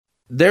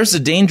There's a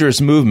dangerous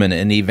movement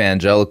in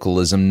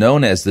evangelicalism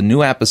known as the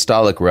New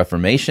Apostolic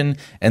Reformation,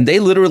 and they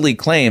literally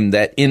claim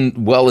that in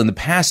the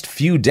past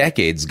few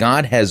decades,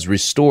 God has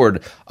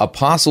restored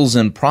apostles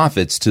and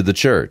prophets to the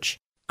church.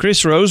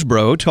 Chris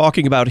Rosebrough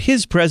talking about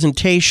his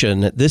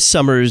presentation at this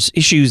summer's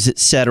Issues,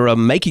 Etc.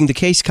 Making the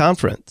Case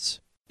conference.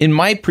 In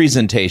my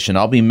presentation,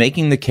 I'll be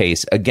making the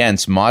case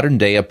against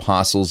modern-day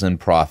apostles and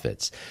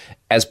prophets.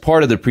 As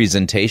part of the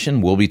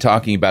presentation, we'll be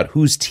talking about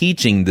who's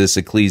teaching this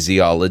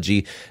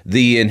ecclesiology,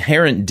 the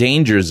inherent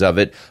dangers of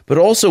it, but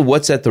also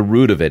what's at the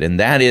root of it, and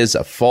that is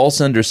a false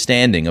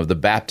understanding of the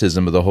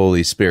baptism of the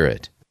Holy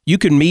Spirit. You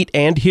can meet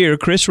and hear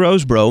Chris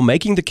Rosebrough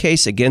making the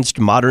case against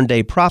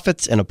modern-day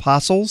prophets and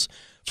apostles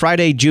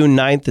Friday, June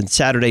 9th and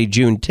Saturday,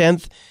 June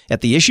 10th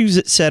at the Issues,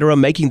 Etc.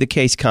 Making the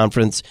Case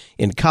conference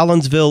in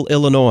Collinsville,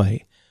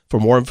 Illinois. For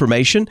more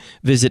information,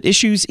 visit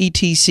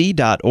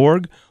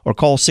issuesetc.org or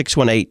call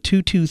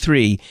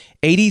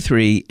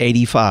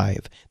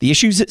 618-223-8385. The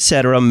Issues,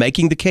 Etc.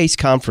 Making the Case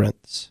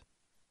conference.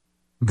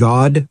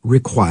 God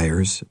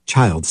requires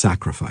child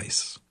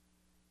sacrifice.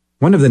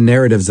 One of the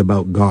narratives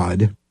about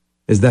God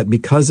is that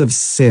because of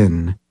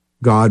sin,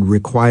 God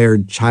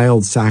required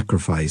child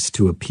sacrifice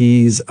to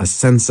appease a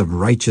sense of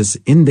righteous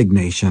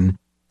indignation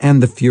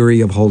and the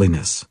fury of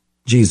holiness,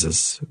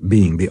 Jesus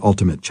being the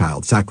ultimate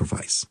child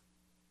sacrifice.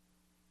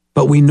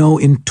 But we know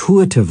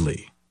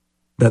intuitively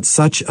that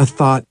such a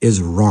thought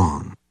is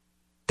wrong,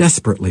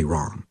 desperately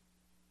wrong.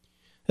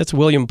 That's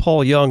William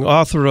Paul Young,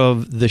 author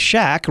of The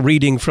Shack,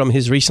 reading from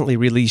his recently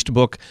released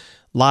book,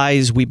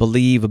 Lies We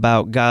Believe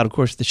About God. Of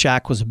course, The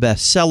Shack was a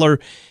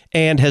bestseller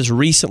and has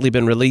recently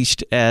been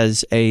released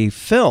as a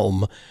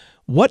film.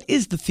 What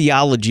is the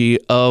theology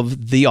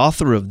of the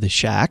author of The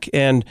Shack,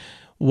 and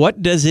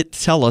what does it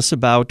tell us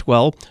about,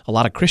 well, a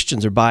lot of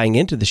Christians are buying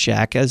into The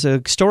Shack as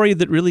a story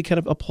that really kind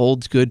of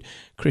upholds good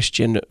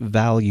Christian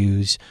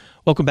values.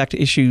 Welcome back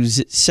to Issues,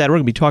 Etc. We're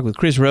going to be talking with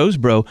Chris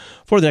Rosebrough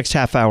for the next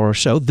half hour or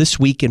so, This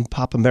Week in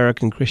Pop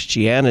American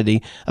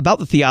Christianity, about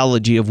the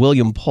theology of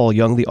William Paul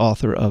Young, the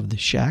author of The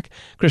Shack.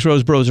 Chris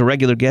Rosebrough is a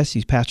regular guest.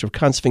 He's pastor of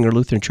Kongsvinger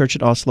Lutheran Church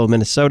in Oslo,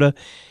 Minnesota,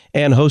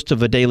 and host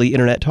of a daily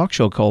internet talk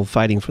show called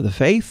Fighting for the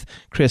Faith.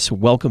 Chris,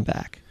 welcome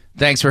back.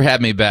 Thanks for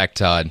having me back,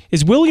 Todd.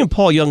 Is William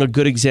Paul Young a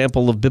good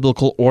example of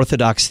biblical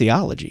orthodox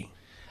theology?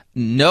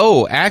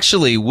 No,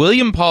 actually,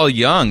 William Paul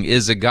Young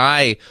is a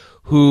guy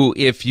who,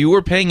 if you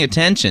were paying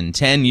attention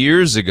 10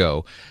 years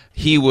ago,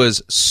 he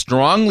was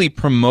strongly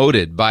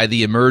promoted by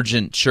the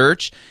emergent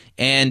church,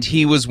 and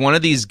he was one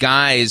of these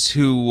guys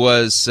who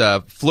was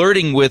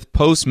flirting with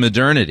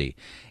postmodernity.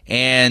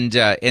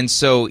 And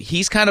so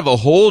he's kind of a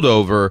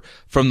holdover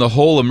from the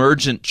whole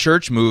emergent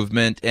church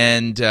movement,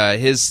 and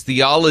his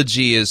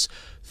theology is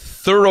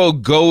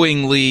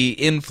thoroughgoingly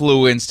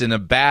influenced in a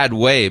bad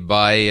way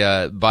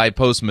by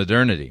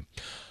postmodernity.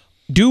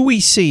 Do we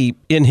see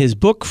in his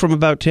book from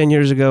about 10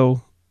 years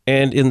ago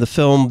and in the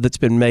film that's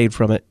been made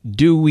from it,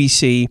 do we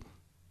see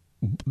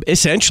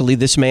essentially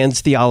this man's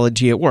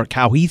theology at work,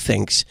 how he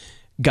thinks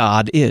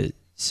God is?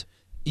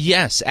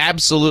 Yes,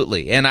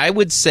 absolutely. And I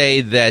would say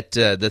that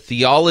the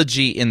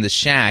theology in The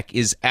Shack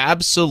is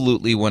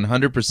absolutely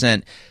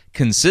 100%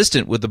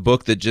 consistent with the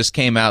book that just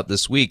came out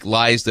this week,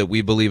 Lies That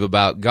We Believe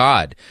About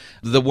God.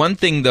 The one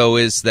thing, though,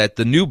 is that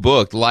the new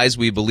book, Lies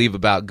We Believe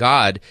About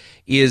God,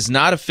 is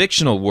not a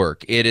fictional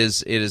work. It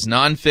is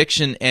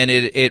nonfiction, and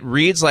it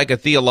reads like a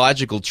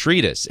theological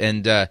treatise.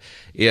 And I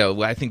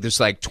think there's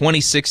like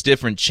 26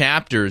 different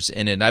chapters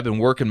in it, and I've been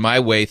working my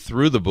way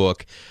through the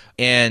book.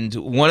 And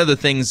one of the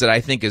things that I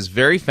think is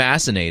very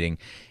fascinating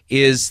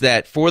is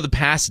that for the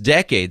past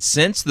decade,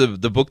 since the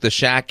book The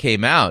Shack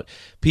came out,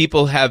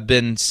 people have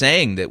been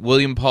saying that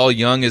William Paul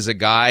Young is a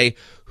guy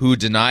who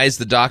denies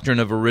the doctrine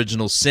of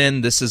original sin.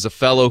 This is a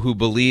fellow who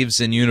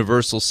believes in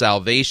universal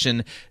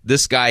salvation.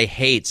 This guy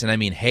hates, and I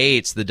mean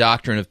hates, the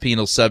doctrine of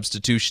penal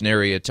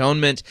substitutionary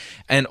atonement.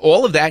 And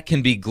all of that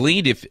can be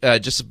gleaned if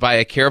just by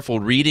a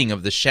careful reading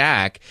of The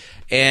Shack.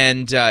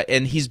 And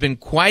he's been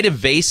quite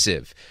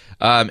evasive.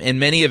 And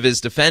many of his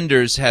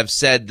defenders have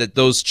said that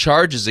those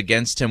charges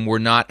against him were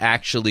not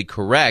actually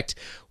correct.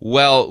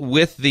 Well,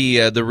 with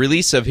the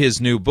release of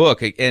his new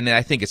book, and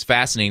I think it's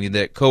fascinating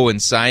that it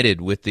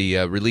coincided with the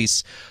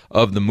release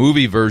of the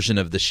movie version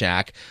of The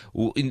Shack,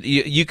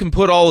 you can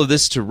put all of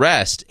this to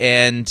rest.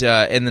 And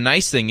the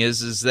nice thing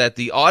is that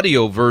the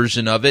audio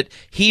version of it,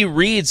 he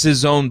reads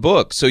his own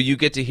book, so you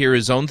get to hear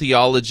his own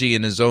theology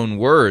in his own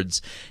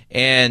words,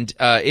 and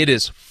it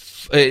is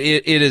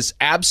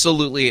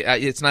absolutely,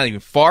 it's not even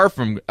far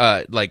from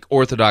like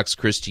Orthodox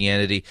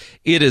Christianity.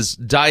 It is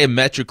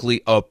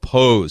diametrically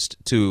opposed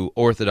to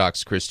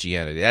Orthodox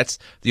Christianity. That's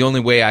the only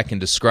way I can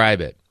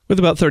describe it. With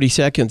about 30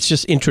 seconds,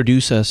 just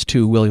introduce us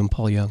to William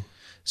Paul Young.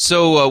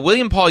 So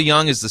William Paul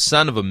Young is the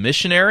son of a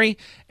missionary,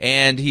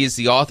 and he is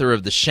the author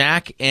of The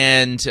Shack,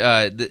 and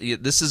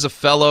this is a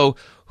fellow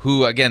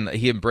who, again,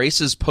 he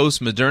embraces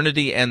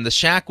postmodernity, and The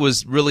Shack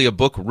was really a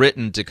book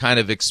written to kind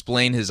of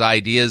explain his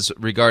ideas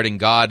regarding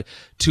God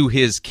to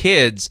his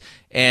kids,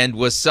 and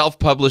was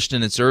self-published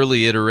in its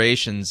early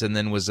iterations, and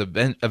then was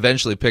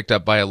eventually picked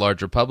up by a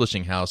larger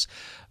publishing house.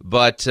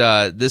 But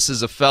this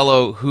is a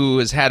fellow who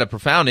has had a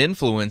profound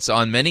influence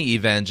on many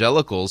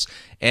evangelicals,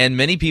 and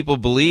many people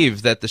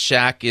believe that The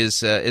Shack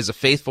is a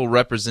faithful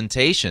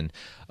representation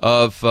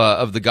of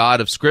the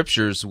God of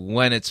Scriptures,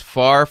 when it's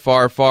far,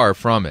 far, far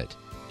from it.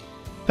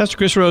 Pastor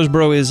Chris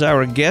Rosebrough is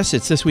our guest.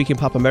 It's This Week in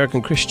Pop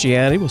American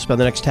Christianity. We'll spend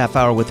the next half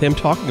hour with him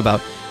talking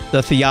about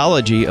the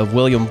theology of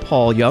William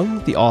Paul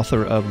Young, the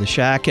author of The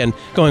Shack, and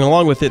going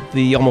along with it,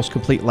 the almost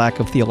complete lack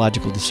of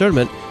theological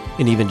discernment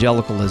in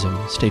evangelicalism.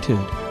 Stay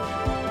tuned.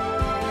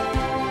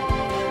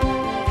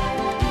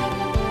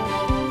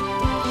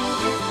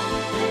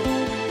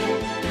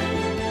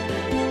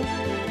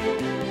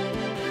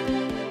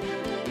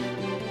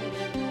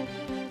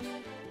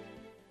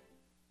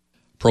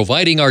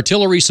 Providing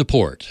artillery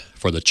support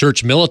for the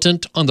church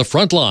militant on the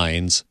front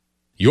lines,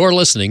 you're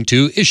listening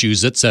to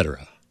Issues,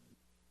 Etc.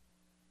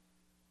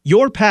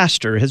 Your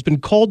pastor has been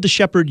called to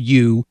shepherd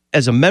you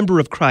as a member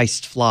of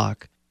Christ's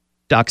flock.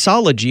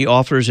 Doxology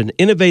offers an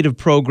innovative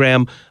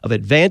program of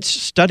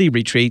advanced study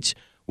retreats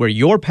where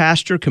your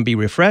pastor can be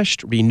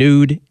refreshed,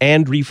 renewed,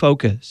 and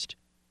refocused.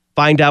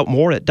 Find out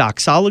more at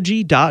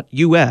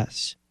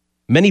doxology.us.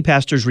 Many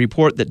pastors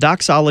report that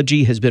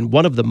doxology has been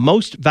one of the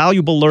most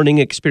valuable learning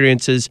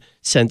experiences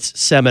since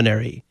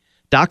seminary.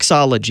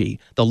 Doxology,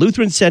 the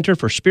Lutheran Center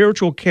for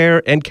Spiritual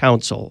Care and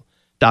Counsel.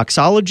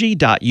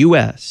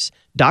 Doxology.us.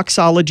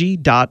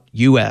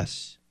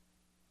 Doxology.us.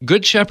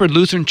 Good Shepherd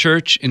Lutheran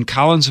Church in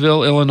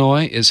Collinsville,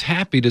 Illinois is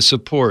happy to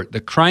support the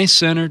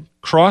Christ-centered,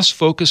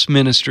 cross-focused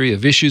ministry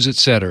of Issues,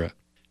 Etc.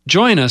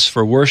 Join us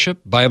for worship,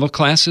 Bible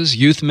classes,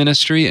 youth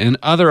ministry, and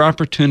other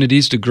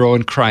opportunities to grow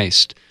in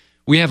Christ.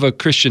 We have a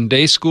Christian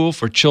day school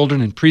for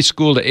children in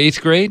preschool to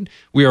 8th grade.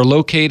 We are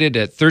located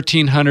at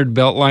 1300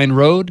 Beltline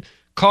Road.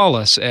 Call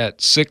us at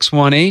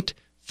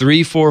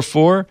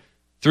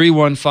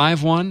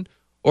 618-344-3151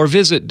 or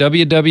visit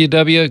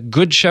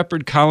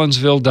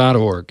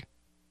www.goodshepherdcollinsville.org.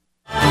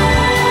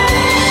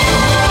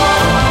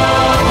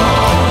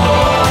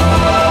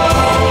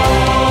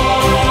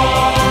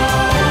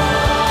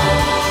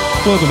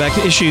 Welcome back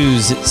to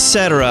Issues,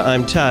 Etc.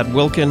 I'm Todd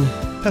Wilkin.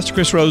 Pastor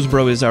Chris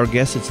Rosebrough is our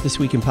guest. It's This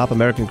Week in Pop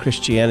American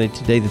Christianity.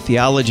 Today, the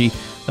theology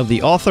of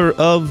the author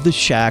of The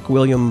Shack,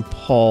 William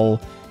Paul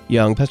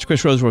Young. Pastor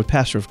Chris Rosebrough,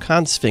 pastor of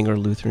Consfinger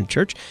Lutheran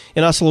Church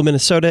in Oslo,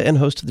 Minnesota, and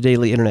host of the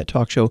daily internet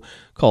talk show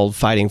called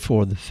Fighting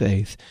for the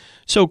Faith.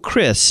 So,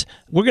 Chris,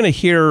 we're going to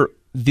hear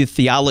the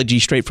theology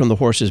straight from the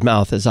horse's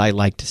mouth, as I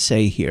like to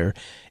say here.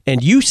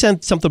 And you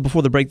sent something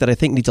before the break that I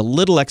think needs a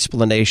little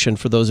explanation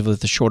for those of us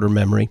with a shorter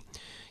memory.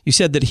 You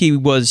said that he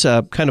was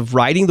kind of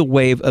riding the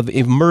wave of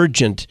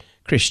emergent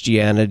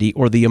Christianity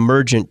or the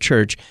emergent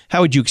church. How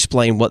would you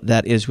explain what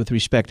that is with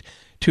respect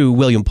to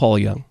William Paul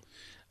Young?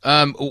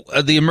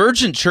 The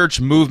emergent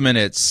church movement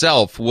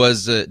itself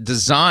was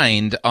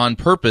designed on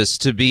purpose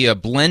to be a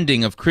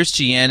blending of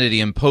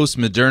Christianity and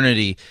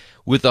postmodernity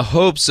with the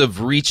hopes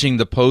of reaching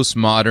the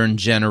postmodern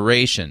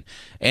generation.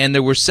 And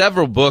there were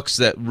several books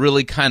that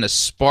really kind of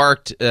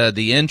sparked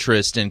the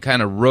interest and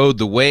kind of rode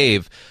the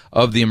wave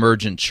of the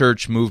emergent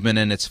church movement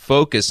and its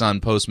focus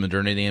on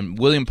postmodernity. And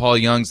William Paul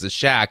Young's The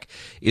Shack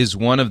is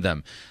one of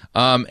them.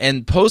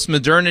 And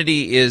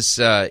postmodernity is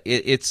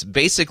it's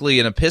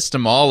basically an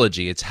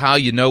epistemology. It's how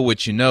you know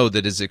what you know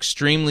that is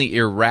extremely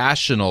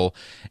irrational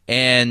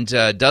and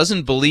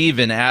doesn't believe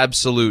in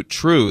absolute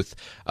truth.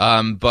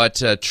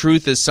 But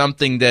truth is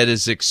something that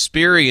is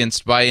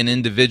experienced by an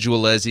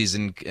individual as he's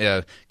in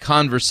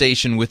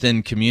conversation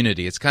within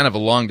community. It's kind of a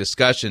long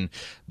discussion,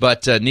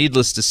 but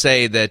needless to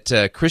say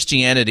that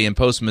Christianity and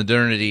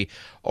postmodernity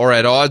are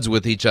at odds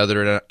with each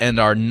other and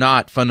are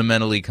not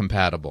fundamentally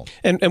compatible.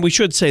 And we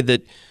should say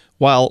that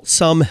while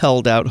some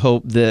held out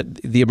hope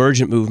that the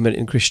emergent movement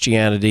in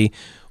Christianity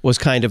was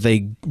kind of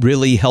a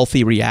really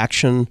healthy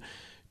reaction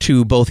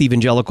to both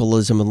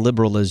evangelicalism and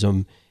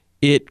liberalism,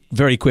 it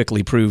very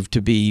quickly proved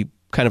to be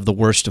kind of the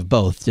worst of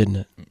both, didn't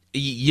it?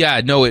 Yeah,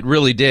 no, it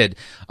really did.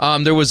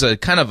 There was a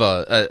kind of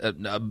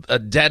a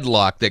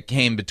deadlock that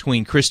came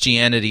between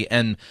Christianity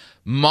and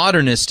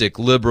modernistic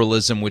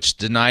liberalism, which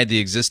denied the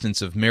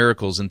existence of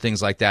miracles and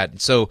things like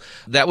that. So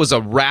that was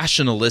a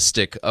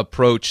rationalistic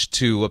approach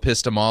to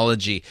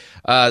epistemology.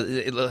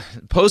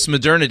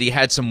 Postmodernity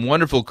had some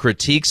wonderful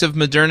critiques of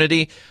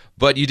modernity,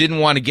 but you didn't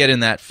want to get in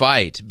that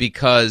fight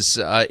because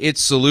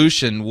its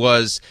solution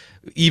was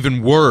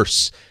even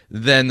worse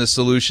than the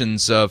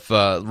solutions of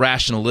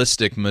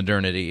rationalistic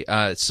modernity.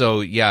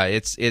 So yeah,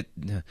 it's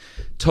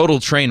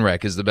total train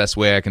wreck is the best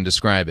way I can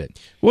describe it.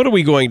 What are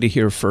we going to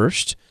hear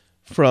first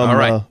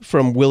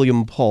from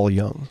William Paul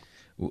Young?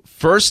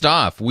 First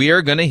off, we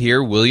are going to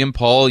hear William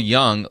Paul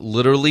Young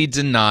literally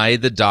deny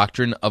the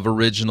doctrine of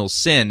original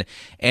sin,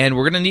 and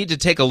we're going to need to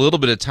take a little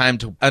bit of time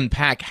to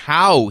unpack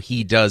how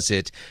he does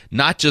it,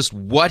 not just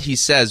what he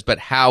says, but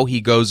how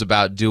he goes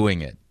about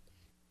doing it.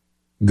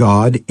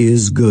 God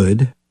is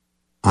good,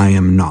 I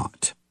am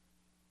not.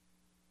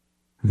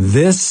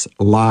 This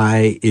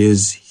lie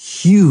is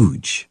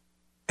huge,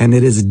 and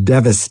it is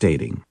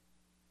devastating.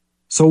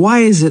 So why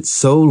is it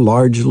so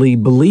largely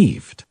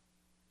believed?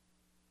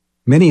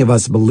 Many of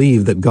us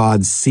believe that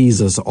God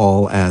sees us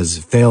all as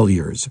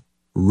failures,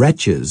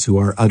 wretches who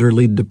are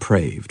utterly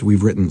depraved.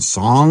 We've written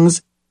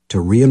songs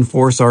to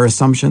reinforce our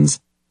assumptions,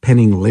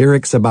 penning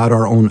lyrics about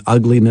our own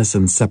ugliness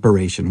and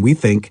separation. We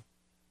think,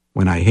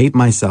 when I hate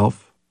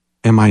myself,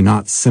 am I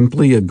not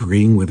simply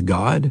agreeing with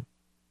God?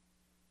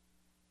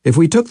 If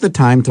we took the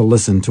time to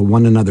listen to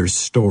one another's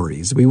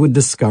stories, we would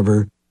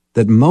discover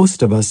that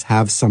most of us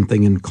have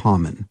something in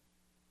common.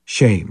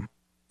 Shame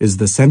is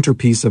the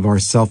centerpiece of our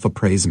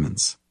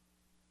self-appraisements.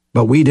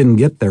 But we didn't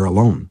get there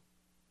alone.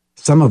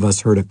 Some of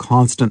us heard a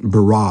constant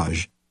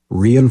barrage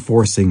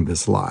reinforcing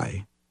this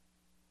lie.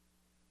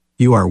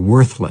 You are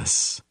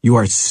worthless. You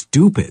are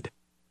stupid.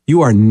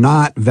 You are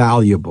not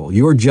valuable.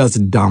 You're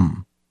just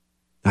dumb.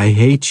 I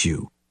hate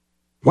you.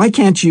 Why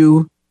can't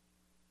you?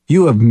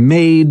 You have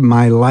made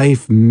my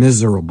life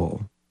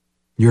miserable.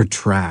 You're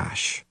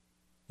trash.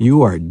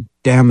 You are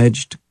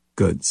damaged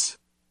goods.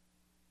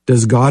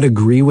 Does God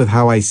agree with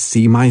how I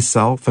see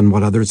myself and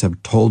what others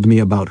have told me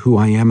about who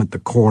I am at the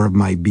core of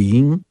my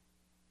being?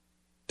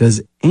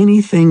 Does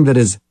anything that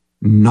is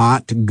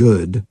not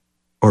good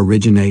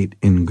originate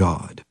in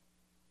God?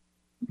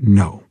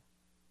 No.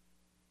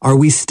 Are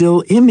we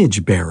still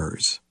image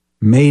bearers,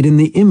 made in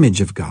the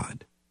image of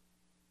God?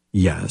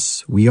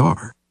 Yes, we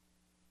are.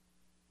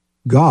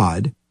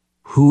 God,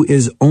 who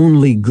is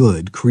only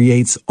good,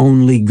 creates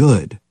only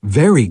good,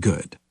 very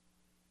good.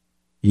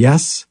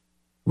 Yes,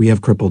 we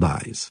have crippled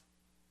eyes,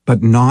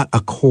 but not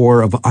a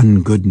core of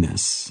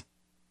ungoodness.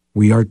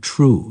 We are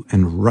true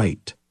and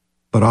right,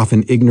 but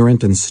often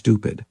ignorant and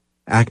stupid,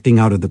 acting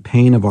out of the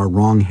pain of our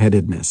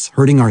wrong-headedness,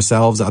 hurting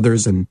ourselves,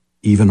 others, and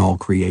even all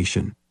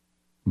creation.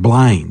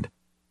 Blind,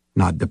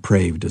 not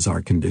depraved is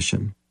our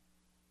condition.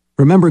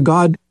 Remember,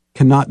 God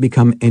cannot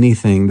become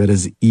anything that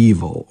is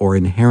evil or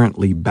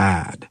inherently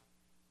bad,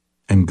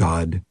 and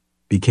God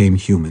became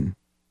human.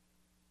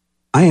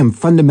 I am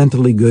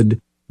fundamentally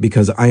good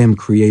because I am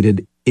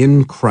created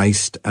in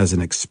Christ as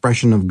an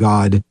expression of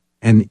God,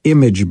 an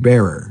image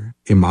bearer,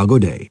 imago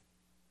Dei.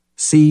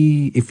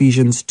 See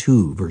Ephesians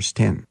 2, verse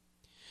 10.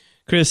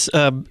 Chris,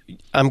 I'm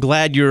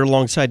glad you're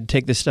alongside to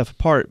take this stuff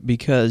apart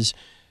because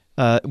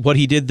what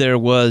he did there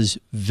was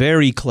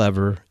very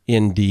clever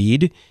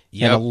indeed.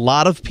 Yep. And a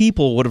lot of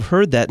people would have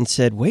heard that and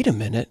said, wait a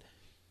minute,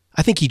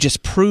 I think he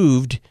just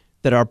proved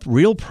that our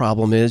real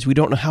problem is we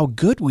don't know how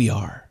good we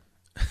are.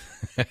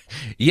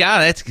 Yeah,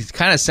 that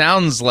kind of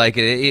sounds like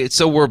it.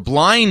 So we're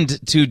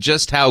blind to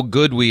just how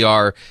good we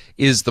are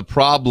is the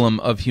problem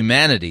of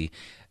humanity.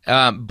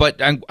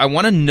 But I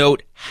want to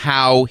note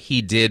how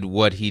he did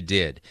what he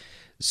did.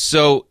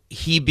 So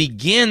he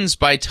begins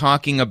by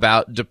talking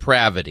about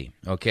depravity,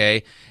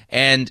 okay,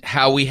 and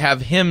how we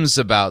have hymns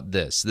about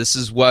this. This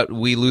is what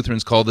we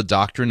Lutherans call the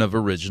doctrine of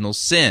original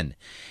sin.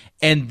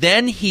 And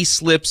then he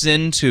slips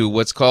into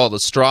what's called a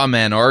straw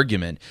man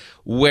argument,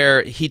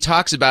 where he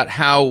talks about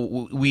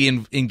how we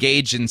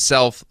engage in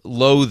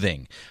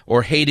self-loathing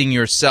or hating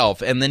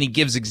yourself. And then he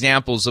gives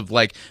examples of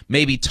like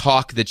maybe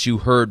talk that you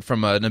heard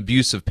from an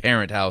abusive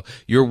parent, how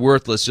you're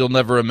worthless, you'll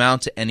never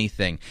amount to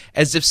anything,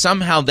 as if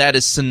somehow that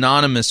is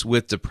synonymous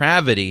with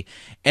depravity.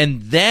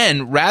 And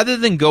then rather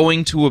than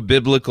going to a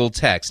biblical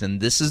text,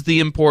 and this is the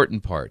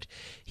important part,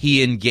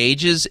 he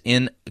engages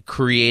in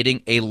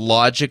creating a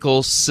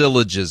logical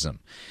syllogism.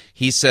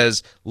 He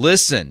says,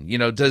 listen,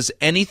 does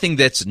anything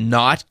that's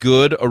not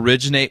good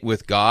originate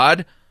with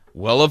God?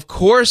 Well, of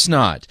course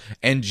not.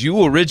 And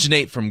you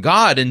originate from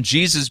God, and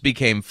Jesus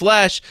became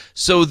flesh,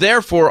 so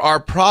therefore our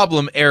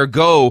problem,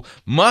 ergo,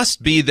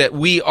 must be that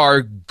we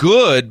are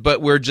good,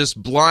 but we're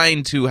just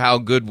blind to how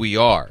good we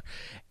are.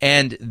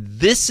 And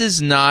this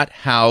is not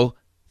how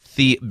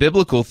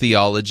biblical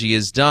theology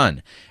is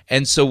done.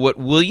 And so what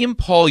William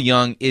Paul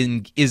Young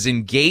is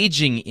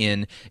engaging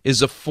in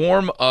is a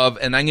form of,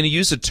 and I'm going to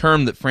use a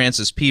term that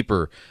Francis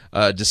Pieper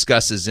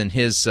discusses in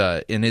his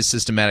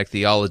systematic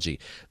theology.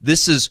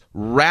 This is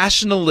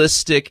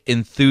rationalistic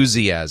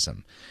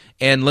enthusiasm.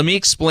 And let me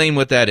explain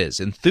what that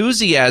is.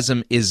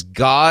 Enthusiasm is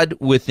God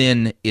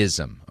within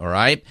ism, all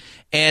right?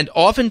 And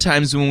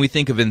oftentimes when we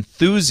think of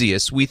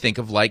enthusiasts, we think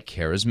of like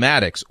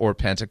charismatics or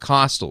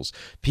Pentecostals,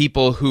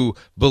 people who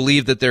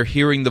believe that they're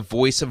hearing the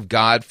voice of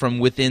God from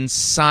within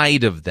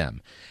inside of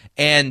them.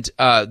 And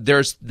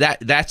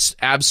that's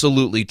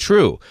absolutely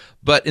true.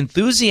 But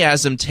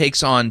enthusiasm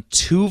takes on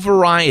two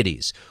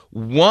varieties.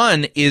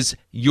 One is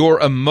your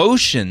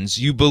emotions.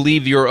 You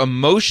believe your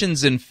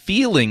emotions and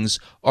feelings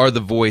are the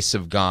voice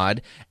of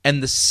God.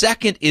 And the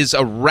second is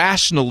a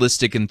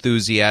rationalistic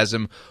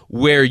enthusiasm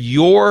where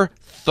your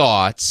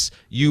thoughts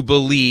you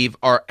believe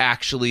are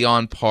actually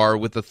on par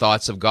with the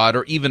thoughts of God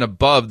or even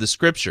above the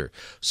Scripture.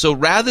 So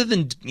rather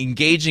than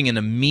engaging in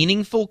a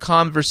meaningful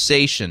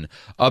conversation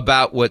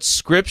about what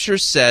Scripture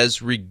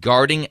says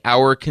regarding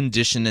our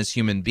condition as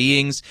human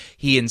beings,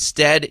 he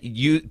instead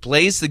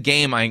plays the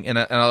game, I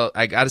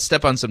got to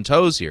step on some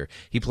toes here.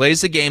 He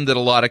plays the game that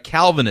a lot of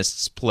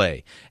Calvinists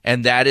play,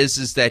 and that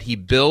is that he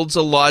builds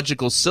a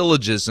logical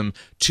syllogism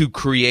to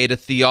create a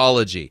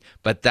theology.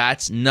 But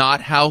that's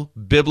not how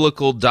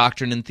biblical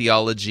doctrine and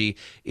theology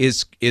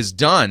is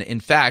done. In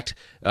fact,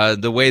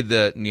 the way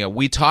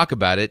we talk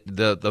about it,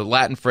 the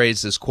Latin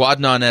phrase is quod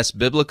non est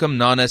biblicum,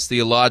 non est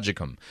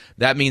theologicum.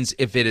 That means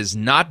if it is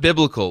not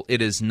biblical,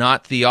 it is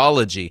not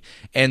theology.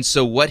 And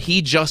so what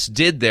he just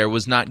did there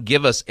was not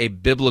give us a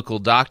biblical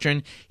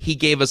doctrine. He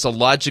gave us a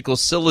logical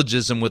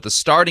syllogism with a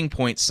starting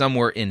point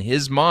somewhere in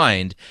his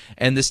mind.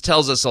 And this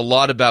tells us a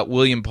lot about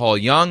William Paul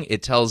Young.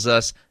 It tells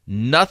us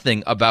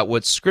nothing about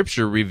what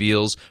Scripture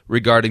reveals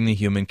regarding the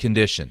human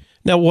condition.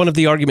 Now, one of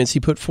the arguments he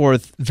put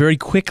forth very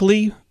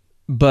quickly,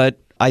 but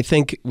I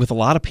think with a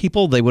lot of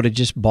people, they would have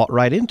just bought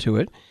right into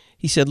it.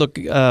 He said, look,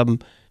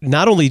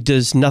 not only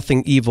does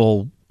nothing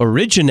evil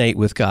originate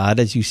with God,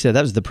 as you said,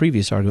 that was the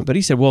previous argument, but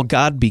he said, well,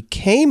 God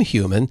became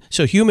human,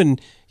 so human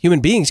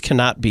beings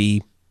cannot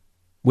be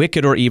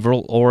wicked or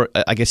evil, or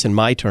I guess in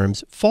my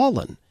terms,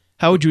 fallen.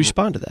 How would you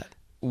respond to that?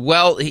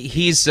 Well,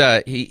 he's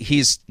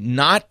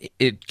not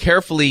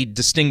carefully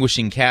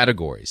distinguishing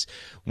categories.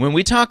 When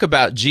we talk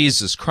about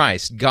Jesus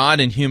Christ,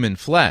 God in human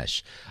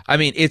flesh, I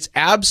mean, it's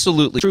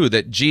absolutely true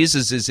that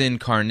Jesus'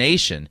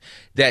 incarnation,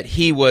 that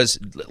he was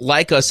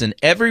like us in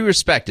every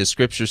respect, as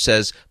Scripture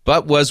says,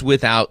 but was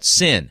without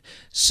sin.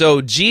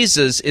 So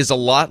Jesus is a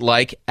lot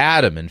like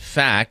Adam. In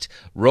fact,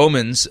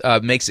 Romans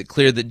makes it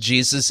clear that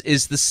Jesus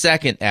is the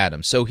second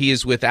Adam, so he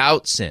is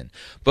without sin.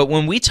 But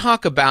when we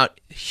talk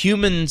about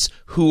humans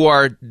who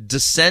are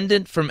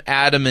descendant from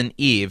Adam and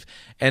Eve,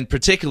 and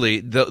particularly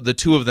the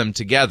two of them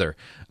together,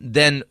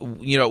 then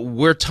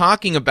we're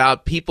talking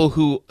about people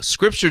who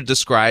Scripture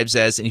describes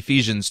as, in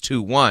Ephesians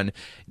 2:1,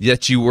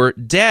 that you were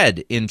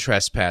dead in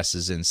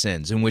trespasses and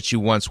sins in which you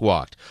once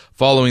walked,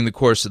 following the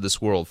course of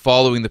this world,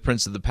 following the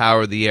prince of the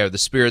power of the air, the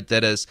spirit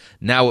that is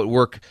now at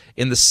work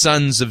in the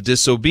sons of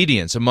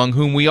disobedience, among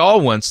whom we all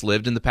once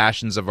lived in the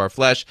passions of our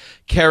flesh,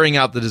 carrying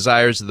out the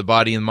desires of the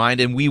body and mind,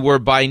 and we were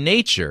by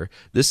nature,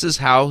 this is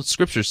how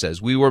Scripture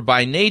says, we were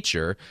by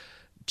nature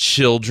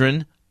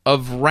children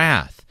of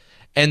wrath.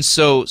 And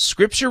so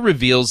Scripture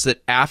reveals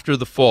that after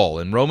the fall,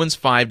 and Romans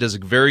 5 does a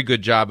very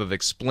good job of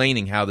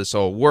explaining how this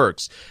all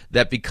works,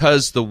 that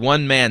because the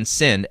one man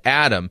sinned,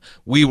 Adam,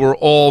 we were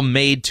all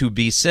made to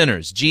be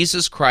sinners.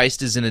 Jesus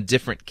Christ is in a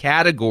different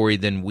category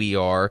than we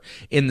are,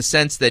 in the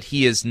sense that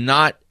he is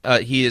not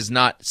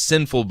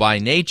sinful by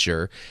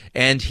nature,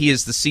 and he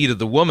is the seed of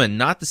the woman,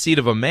 not the seed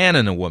of a man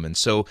and a woman.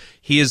 So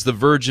he is the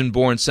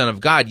virgin-born Son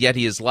of God, yet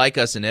he is like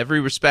us in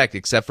every respect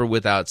except for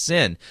without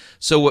sin.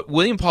 So what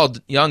William Paul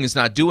Young is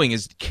not doing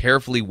is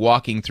carefully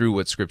walking through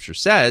what Scripture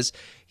says.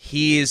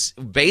 He is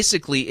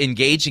basically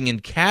engaging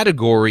in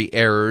category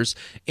errors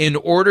in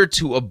order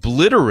to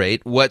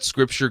obliterate what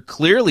Scripture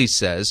clearly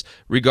says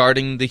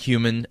regarding the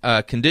human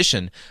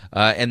condition,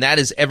 and that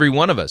is every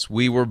one of us.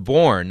 We were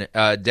born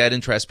dead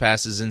in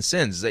trespasses and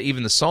sins.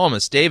 Even the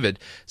psalmist, David,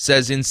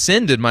 says, "In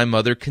sin did my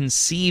mother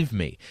conceive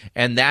me,"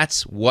 and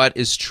that's what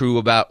is true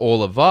about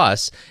all of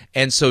us.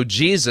 And so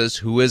Jesus,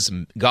 who is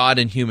God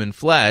in human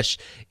flesh,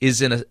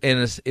 is in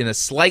a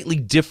slightly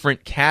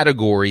different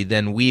category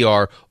than we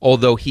are,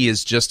 although he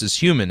is just as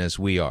human as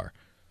we are.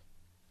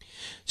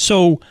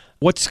 So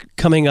what's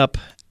coming up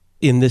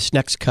in this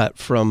next cut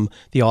from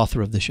the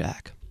author of The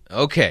Shack?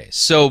 Okay,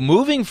 so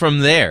moving from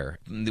there,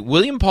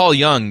 William Paul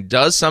Young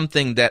does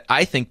something that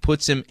I think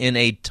puts him in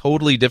a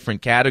totally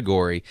different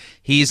category.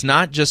 He's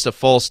not just a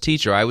false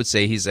teacher. I would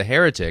say he's a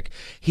heretic.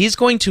 He's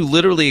going to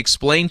literally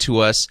explain to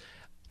us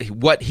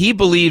what he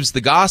believes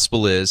the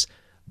gospel is,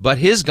 but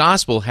his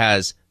gospel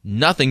has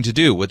nothing to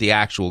do with the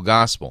actual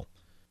gospel.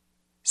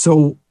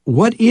 So,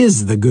 what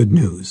is the good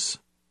news?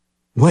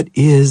 What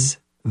is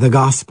the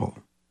gospel?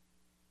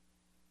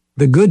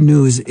 The good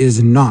news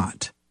is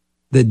not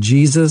that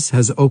Jesus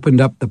has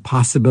opened up the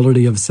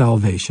possibility of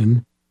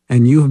salvation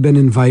and you have been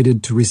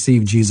invited to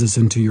receive Jesus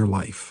into your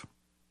life.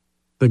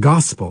 The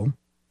gospel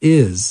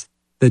is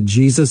that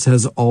Jesus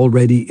has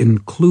already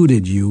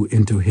included you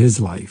into his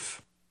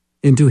life,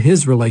 into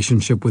his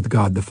relationship with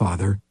God the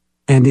Father,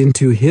 and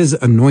into his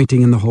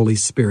anointing in the Holy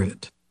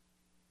Spirit.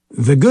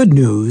 The good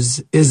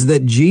news is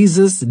that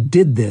Jesus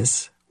did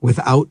this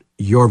without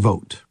your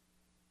vote.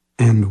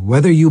 And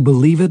whether you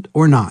believe it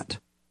or not,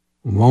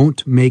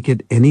 won't make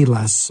it any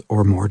less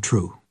or more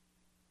true.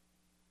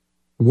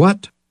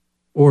 What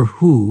or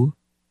who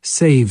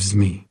saves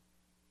me?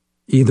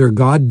 Either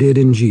God did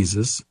in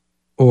Jesus,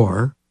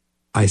 or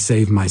I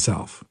save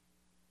myself.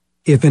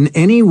 If in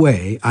any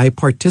way I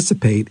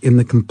participate in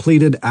the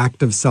completed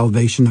act of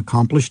salvation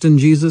accomplished in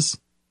Jesus,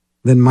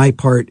 then my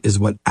part is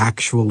what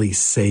actually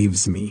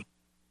saves me.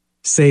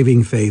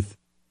 Saving faith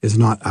is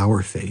not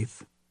our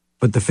faith,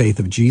 but the faith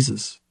of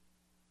Jesus.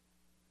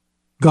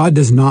 God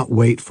does not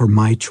wait for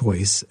my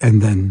choice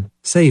and then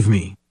save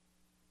me.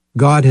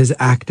 God has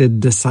acted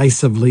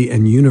decisively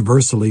and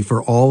universally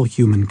for all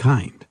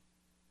humankind.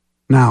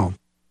 Now,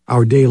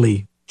 our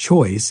daily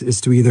choice is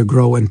to either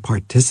grow and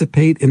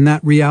participate in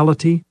that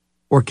reality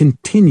or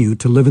continue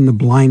to live in the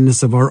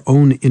blindness of our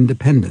own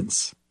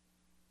independence.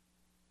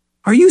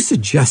 Are you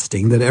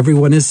suggesting that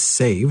everyone is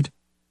saved,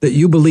 that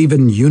you believe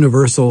in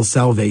universal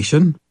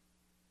salvation?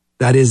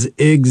 That is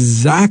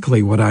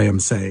exactly what I am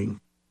saying.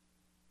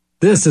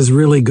 This is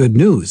really good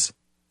news.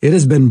 It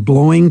has been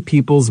blowing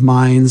people's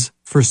minds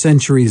for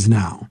centuries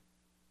now,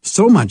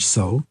 so much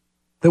so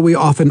that we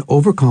often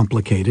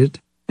overcomplicate it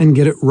and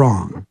get it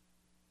wrong.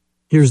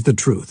 Here's the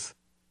truth.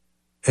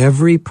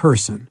 Every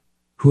person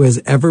who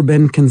has ever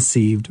been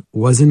conceived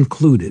was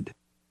included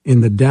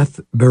in the death,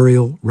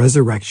 burial,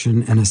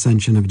 resurrection, and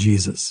ascension of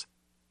Jesus.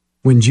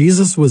 When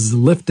Jesus was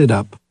lifted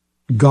up,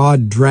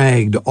 God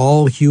dragged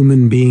all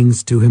human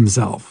beings to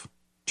himself.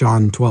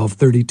 John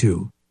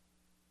 12:32.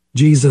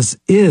 Jesus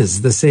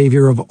is the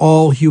Savior of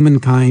all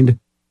humankind,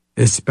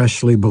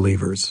 especially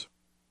believers.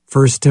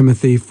 1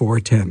 Timothy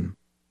 4:10.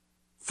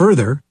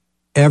 Further,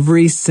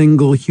 every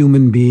single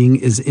human being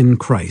is in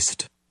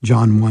Christ.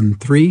 John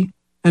 1:3.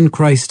 And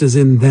Christ is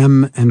in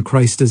them, and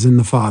Christ is in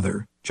the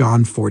Father.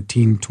 John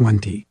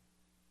 14:20.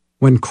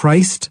 When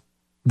Christ,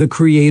 the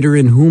Creator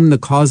in whom the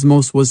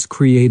cosmos was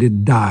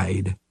created,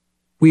 died,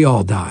 we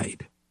all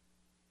died.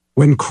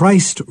 When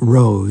Christ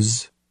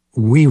rose,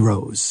 we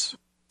rose.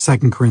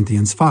 2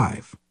 Corinthians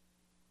 5.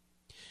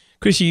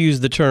 Chris, you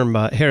used the term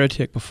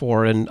heretic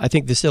before, and I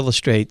think this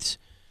illustrates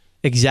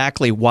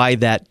exactly why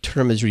that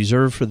term is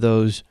reserved for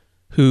those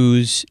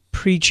whose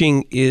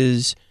preaching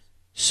is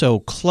so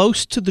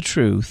close to the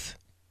truth,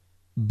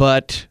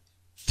 but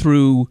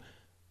through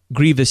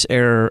grievous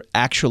error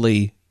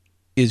actually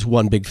is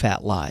one big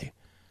fat lie.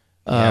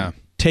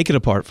 Take it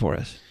apart for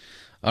us.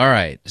 All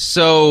right.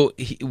 So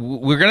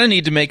we're going to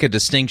need to make a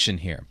distinction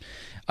here.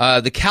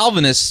 The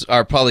Calvinists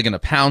are probably going to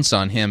pounce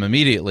on him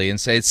immediately and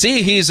say,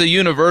 see, he's a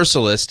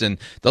universalist, and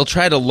they'll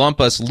try to lump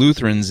us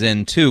Lutherans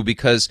in too,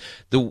 because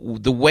the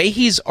way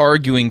he's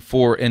arguing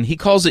for, and he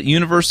calls it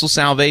universal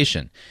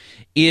salvation,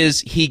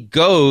 is he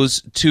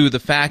goes to the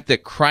fact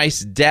that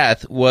Christ's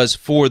death was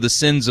for the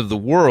sins of the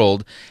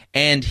world,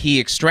 and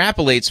he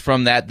extrapolates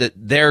from that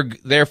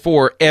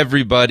therefore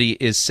everybody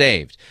is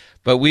saved.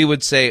 But we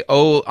would say,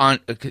 on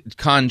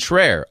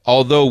contraire,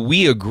 although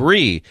we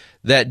agree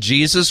that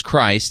Jesus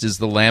Christ is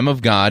the Lamb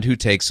of God who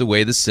takes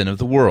away the sin of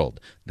the world.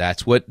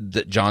 That's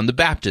what John the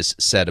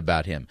Baptist said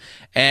about him.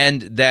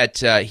 And that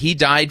he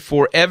died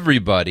for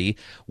everybody.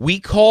 We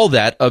call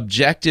that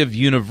objective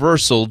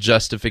universal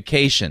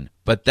justification.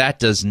 But that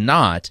does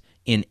not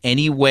in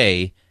any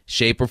way,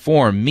 shape, or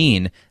form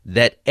mean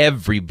that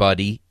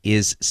everybody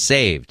is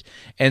saved.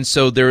 And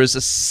so there is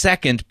a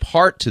second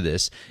part to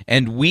this,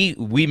 and we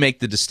make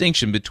the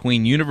distinction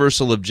between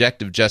universal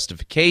objective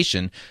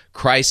justification,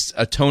 Christ's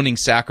atoning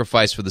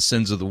sacrifice for the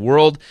sins of the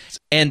world,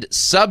 and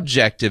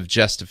subjective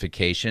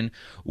justification,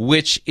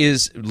 which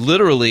is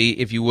literally,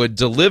 if you would,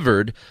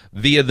 delivered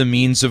via the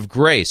means of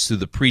grace, through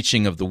the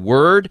preaching of the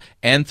word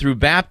and through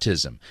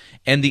baptism.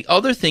 And the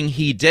other thing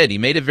he did, he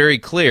made it very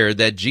clear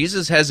that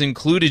Jesus has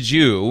included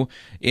you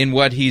in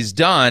what he's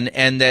done,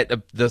 and that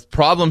the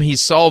problem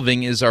he's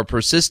solving is our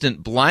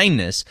persistent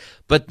blindness.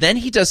 But then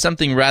he does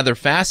something rather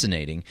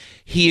fascinating.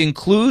 He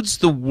includes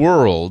the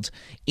world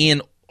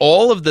in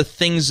all of the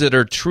things that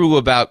are true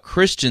about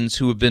Christians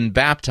who have been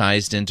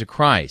baptized into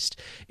Christ.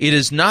 It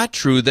is not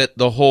true that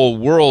the whole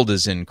world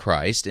is in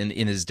Christ and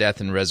in his death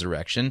and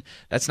resurrection.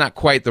 That's not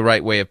quite the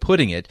right way of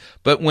putting it.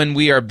 But when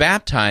we are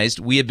baptized,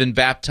 we have been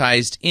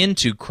baptized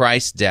into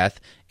Christ's death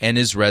and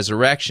his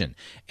resurrection.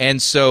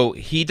 And so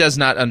he does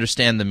not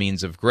understand the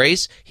means of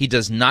grace. He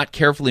does not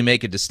carefully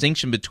make a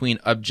distinction between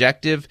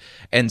objective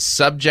and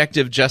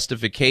subjective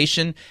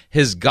justification.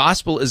 His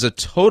gospel is a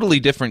totally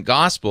different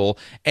gospel,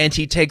 and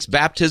he takes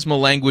baptismal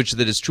language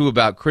that is true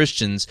about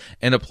Christians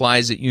and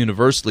applies it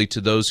universally to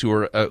those who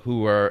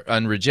are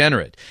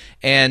unregenerate.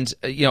 And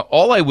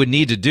all I would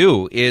need to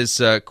do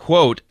is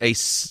quote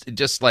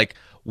just like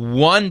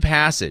one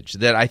passage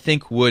that I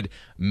think would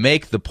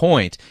make the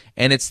point,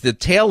 and it's the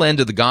tail end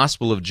of the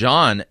Gospel of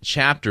John,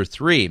 chapter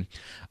 3.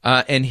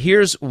 And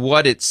here's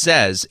what it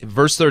says,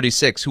 verse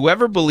 36,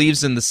 "Whoever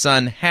believes in the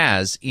Son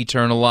has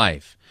eternal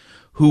life.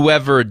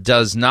 Whoever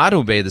does not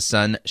obey the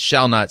Son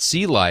shall not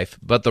see life,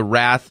 but the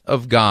wrath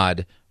of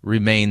God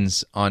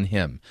remains on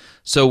him."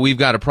 So we've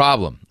got a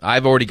problem.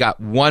 I've already got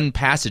one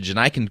passage, and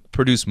I can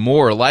produce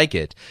more like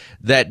it,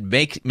 that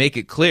make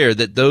it clear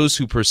that those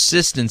who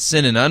persist in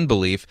sin and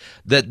unbelief,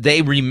 that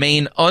they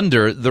remain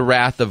under the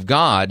wrath of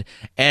God,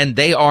 and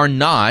they are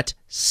not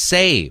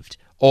saved.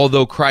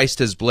 Although Christ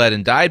has bled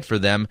and died for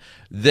them,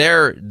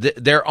 they're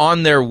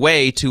on their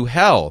way to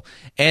hell.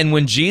 And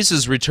when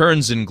Jesus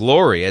returns in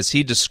glory, as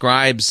he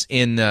describes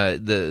in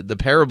the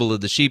parable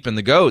of the sheep and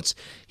the goats,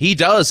 he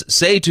does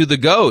say to the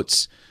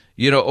goats,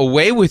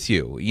 away with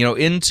you,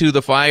 into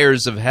the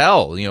fires of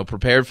hell,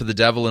 prepared for the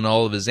devil and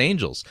all of his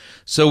angels.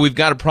 So we've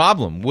got a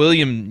problem.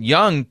 William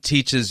Young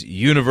teaches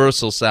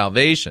universal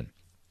salvation.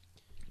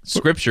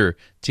 Scripture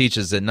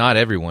teaches that not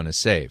everyone is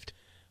saved.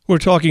 We're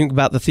talking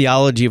about the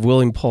theology of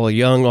William Paul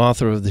Young,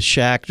 author of The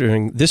Shack,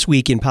 during This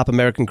Week in Pop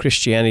American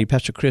Christianity.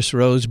 Pastor Chris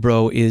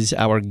Rosebrough is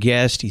our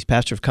guest. He's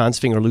pastor of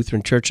Kongsvinger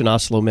Lutheran Church in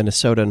Oslo,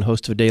 Minnesota, and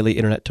host of a daily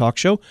internet talk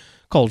show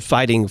called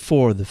Fighting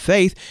for the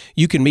Faith.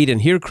 You can meet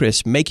and hear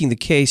Chris making the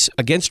case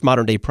against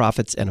modern-day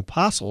prophets and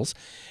apostles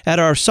at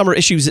our Summer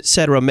Issues,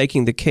 Etc.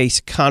 Making the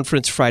Case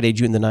conference Friday,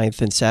 June the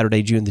 9th and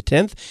Saturday, June the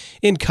 10th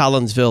in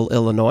Collinsville,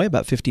 Illinois,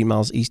 about 15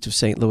 miles east of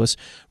St. Louis.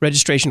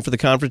 Registration for the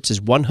conference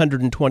is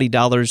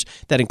 $120.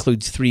 That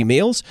includes 3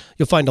 meals.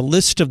 You'll find a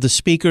list of the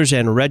speakers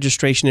and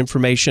registration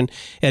information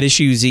at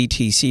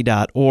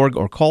issuesetc.org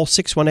or call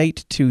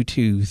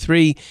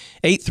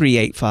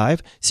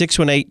 618-223-8385,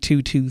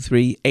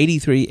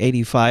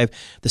 618-223-8385.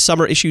 The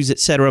Summer Issues,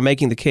 Etc.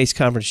 Making the Case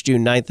Conference,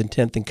 June 9th and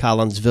 10th in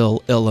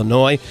Collinsville,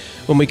 Illinois.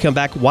 When we come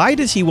back, why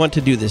does he want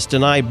to do this?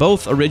 Deny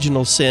both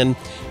original sin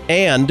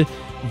and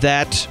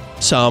that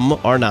some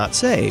are not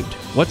saved.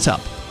 What's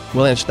up?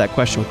 We'll answer that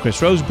question with Chris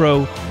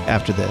Rosebrough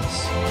after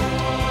this.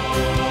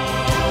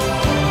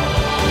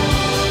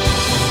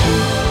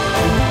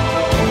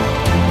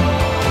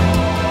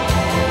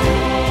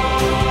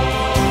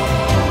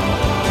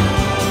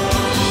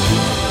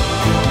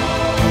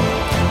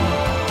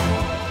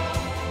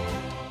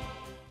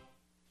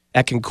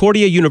 At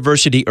Concordia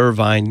University,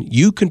 Irvine,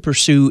 you can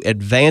pursue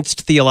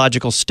advanced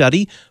theological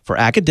study for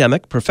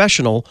academic,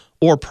 professional,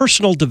 or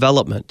personal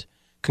development.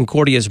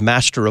 Concordia's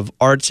Master of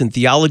Arts in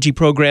Theology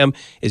program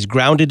is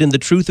grounded in the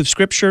truth of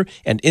Scripture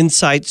and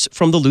insights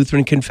from the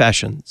Lutheran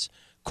Confessions.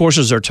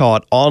 Courses are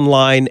taught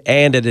online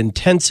and at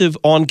intensive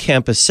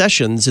on-campus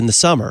sessions in the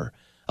summer.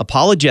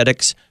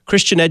 Apologetics,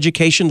 Christian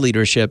education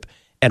leadership,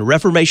 and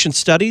Reformation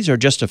studies are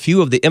just a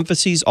few of the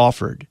emphases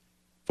offered.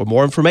 For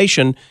more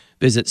information,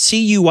 visit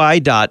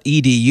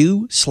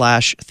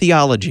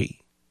cui.edu/theology.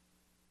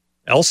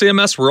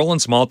 LCMS Rural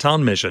and Small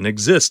Town Mission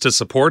exists to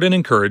support and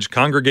encourage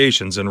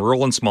congregations in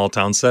rural and small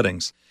town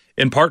settings.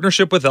 In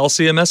partnership with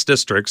LCMS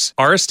districts,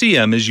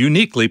 RSTM is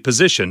uniquely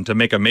positioned to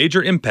make a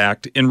major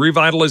impact in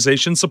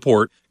revitalization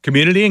support,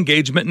 community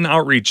engagement and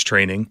outreach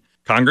training,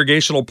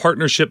 congregational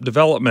partnership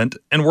development,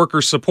 and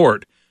worker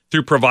support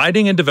through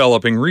providing and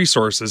developing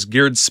resources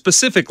geared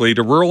specifically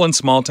to rural and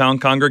small town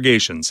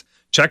congregations.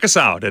 Check us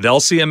out at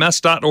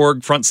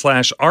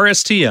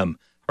lcms.org/RSTM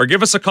or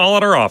give us a call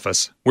at our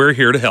office. We're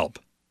here to help.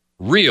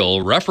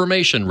 Real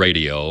Reformation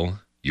Radio.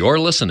 You're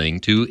listening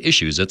to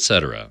Issues,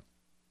 Etc.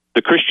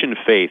 The Christian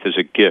faith is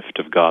a gift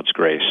of God's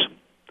grace.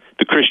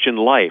 The Christian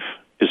life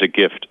is a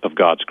gift of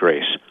God's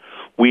grace.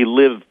 We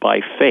live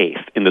by faith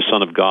in the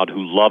Son of God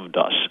who loved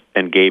us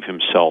and gave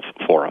himself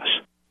for us.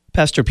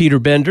 Pastor Peter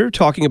Bender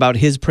talking about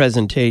his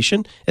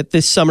presentation at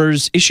this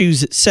summer's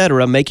Issues,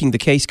 Etc. Making the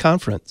Case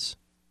conference.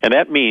 And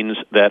that means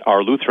that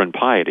our Lutheran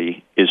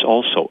piety is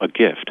also a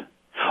gift.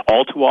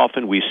 All too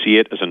often we see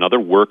it as another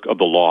work of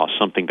the law,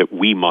 something that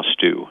we must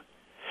do.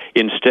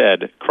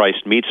 Instead,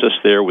 Christ meets us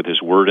there with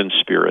his word and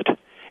spirit,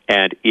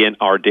 and in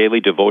our daily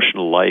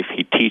devotional life,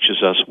 he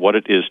teaches us what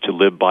it is to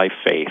live by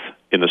faith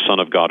in the Son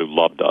of God who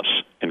loved us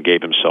and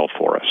gave himself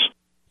for us.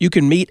 You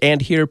can meet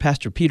and hear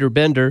Pastor Peter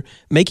Bender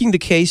making the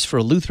case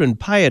for Lutheran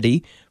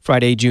piety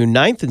Friday, June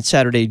 9th and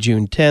Saturday,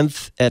 June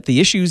 10th at the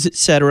Issues,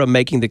 Etc.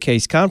 Making the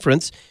Case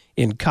conference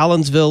in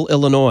Collinsville,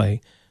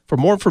 Illinois. For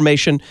more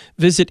information,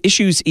 visit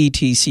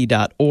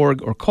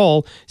issuesetc.org or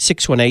call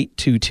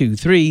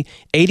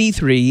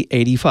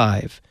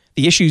 618-223-8385.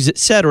 The Issues,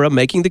 Etc.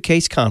 Making the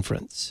Case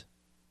conference.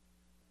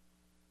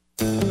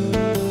 He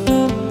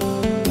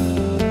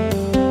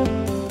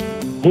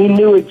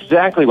knew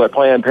exactly what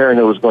Planned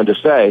Parenthood was going to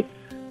say,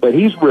 but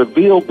he's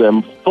revealed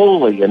them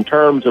fully in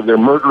terms of their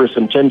murderous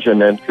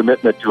intention and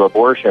commitment to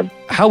abortion.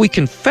 How we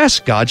confess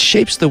God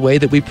shapes the way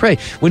that we pray.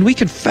 When we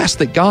confess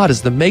that God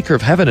is the maker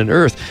of heaven and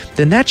earth,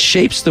 then that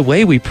shapes the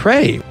way we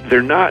pray.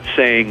 They're not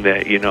saying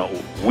that,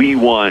 we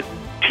want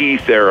T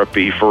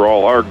therapy for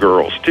all our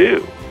girls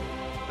too.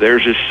 They're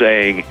just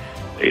saying,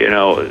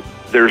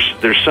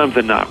 there's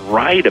something not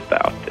right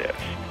about this.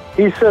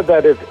 He said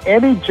that if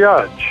any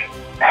judge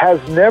has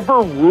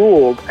never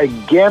ruled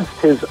against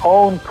his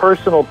own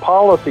personal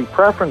policy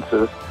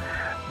preferences,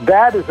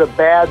 that is a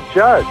bad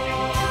judge.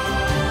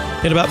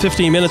 In about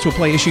 15 minutes, we'll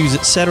play Issues,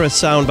 Etc.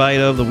 soundbite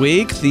of the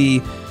week.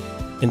 The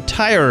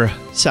entire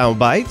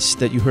soundbites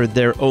that you heard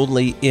there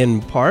only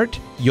in part.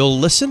 You'll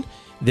listen,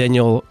 then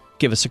you'll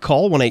give us a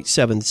call,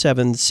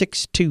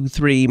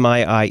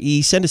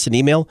 1-877-623-MY-IE. Send us an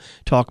email,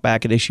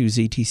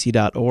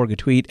 talkback@issuesetc.org, a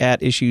tweet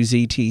at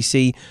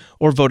issuesetc,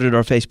 or vote at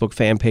our Facebook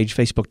fan page,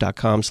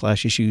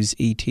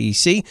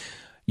 facebook.com/issuesetc.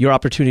 your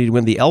opportunity to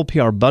win the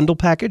LPR Bundle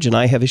Package, an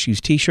I Have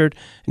Issues t-shirt,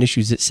 an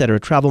Issues Etc.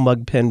 travel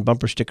mug, pen,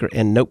 bumper sticker,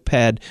 and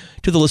notepad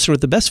to the listener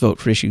with the best vote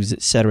for Issues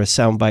Etc.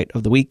 soundbite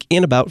of the week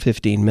in about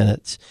 15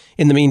 minutes.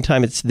 In the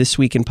meantime, it's This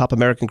Week in Pop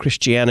American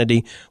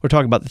Christianity. We're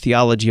talking about the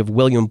theology of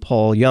William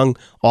Paul Young,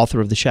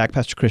 author of The Shack.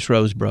 Pastor Chris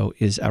Rosebrough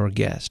is our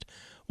guest.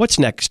 What's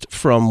next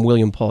from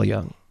William Paul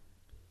Young?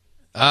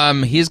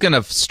 He's going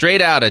to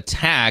straight out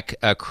attack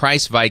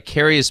Christ's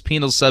vicarious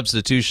penal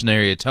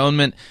substitutionary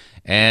atonement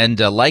and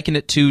liken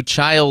it to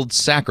child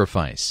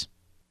sacrifice.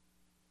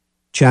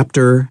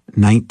 Chapter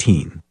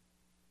 19.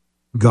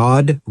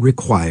 God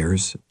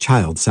requires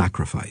child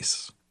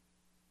sacrifice.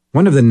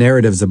 One of the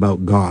narratives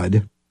about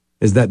God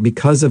is that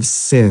because of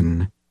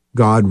sin,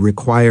 God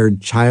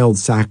required child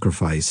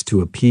sacrifice to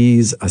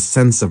appease a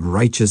sense of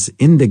righteous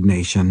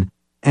indignation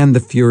and the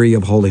fury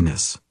of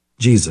holiness,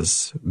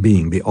 Jesus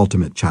being the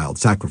ultimate child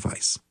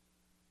sacrifice.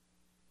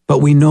 But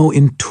we know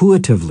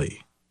intuitively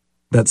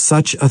that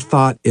such a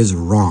thought is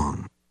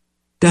wrong,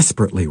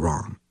 desperately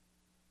wrong.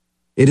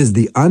 It is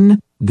the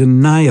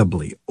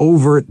undeniably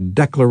overt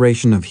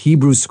declaration of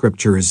Hebrew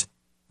Scriptures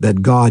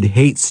that God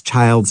hates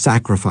child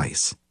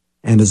sacrifice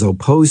and is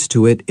opposed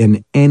to it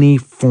in any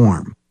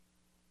form.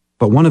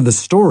 But one of the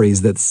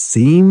stories that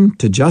seem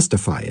to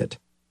justify it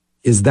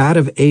is that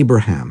of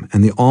Abraham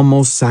and the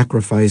almost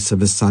sacrifice of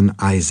his son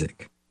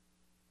Isaac.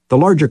 The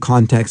larger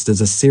context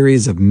is a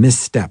series of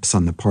missteps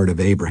on the part of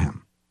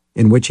Abraham,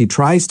 in which he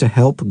tries to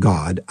help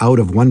God out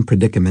of one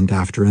predicament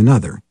after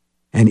another,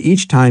 and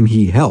each time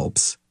he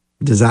helps,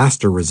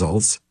 disaster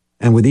results,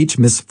 and with each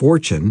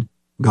misfortune,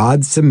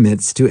 God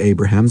submits to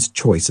Abraham's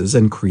choices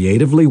and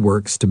creatively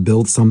works to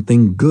build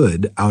something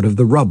good out of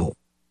the rubble.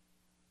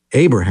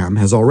 Abraham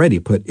has already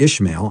put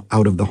Ishmael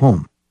out of the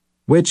home,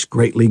 which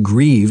greatly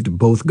grieved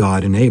both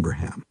God and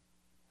Abraham.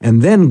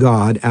 And then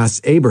God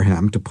asks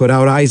Abraham to put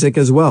out Isaac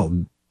as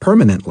well,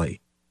 permanently.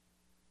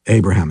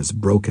 Abraham is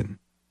broken.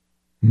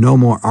 No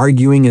more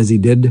arguing as he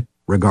did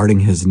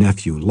regarding his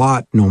nephew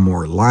Lot, no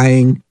more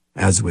lying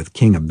as with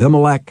King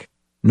Abimelech,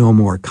 no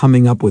more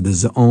coming up with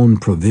his own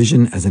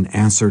provision as an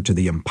answer to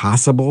the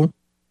impossible.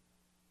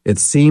 It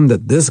seemed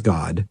that this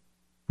God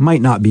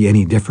might not be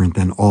any different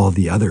than all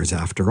the others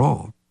after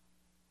all.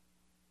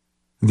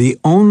 The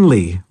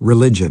only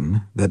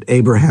religion that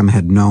Abraham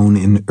had known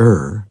in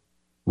Ur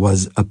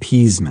was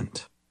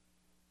appeasement.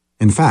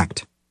 In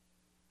fact,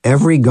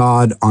 every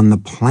god on the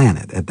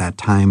planet at that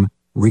time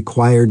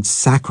required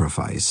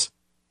sacrifice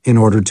in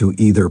order to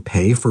either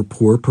pay for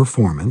poor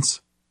performance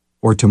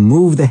or to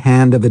move the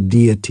hand of a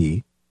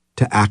deity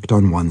to act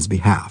on one's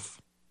behalf.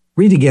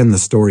 Read again the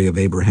story of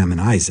Abraham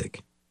and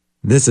Isaac.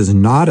 This is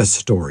not a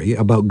story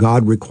about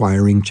God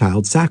requiring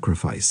child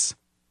sacrifice,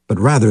 but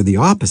rather the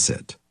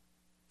opposite.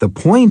 The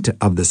point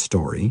of the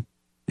story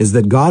is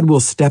that God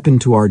will step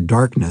into our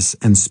darkness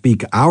and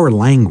speak our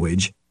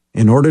language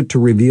in order to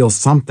reveal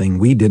something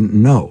we didn't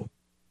know,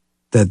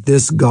 that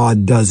this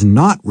God does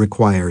not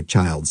require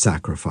child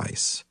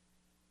sacrifice.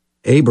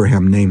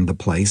 Abraham named the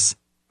place,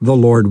 "The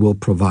Lord will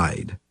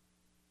provide,"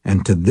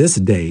 and to this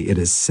day it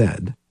is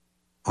said,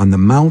 "On the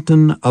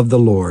mountain of the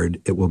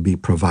Lord it will be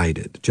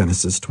provided,"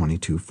 Genesis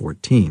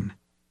 22:14.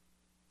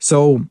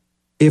 So,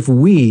 if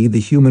we,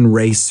 the human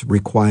race,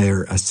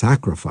 require a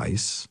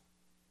sacrifice,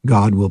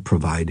 God will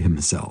provide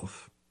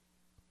himself.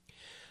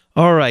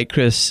 All right,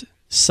 Chris.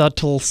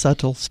 Subtle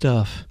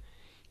stuff.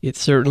 It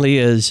certainly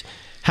is.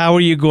 How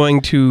are you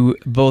going to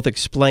both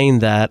explain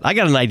that? I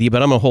got an idea,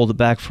 but I'm going to hold it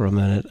back for a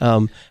minute.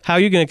 How are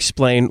you going to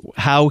explain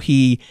how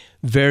he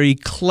very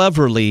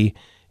cleverly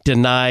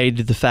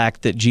denied the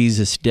fact that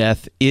Jesus'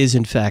 death is,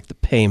 in fact, the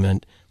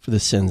payment for the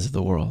sins of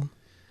the world?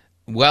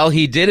 Well,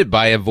 he did it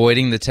by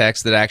avoiding the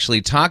texts that actually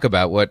talk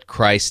about what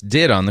Christ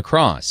did on the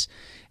cross.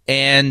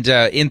 And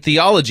in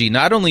theology,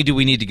 not only do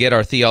we need to get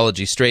our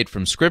theology straight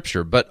from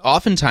Scripture, but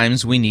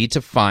oftentimes we need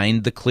to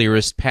find the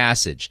clearest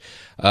passage.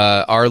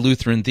 Our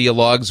Lutheran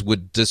theologues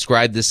would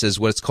describe this as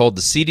what's called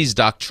the sedes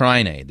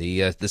doctrinae,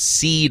 the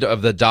seed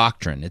of the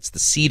doctrine. It's the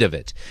seed of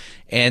it.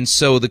 And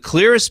so the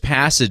clearest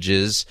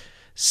passages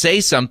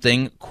say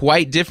something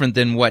quite different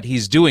than what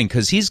he's doing,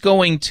 because he's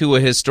going to a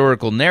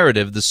historical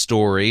narrative, the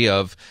story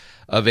of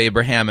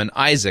Abraham and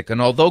Isaac. And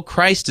although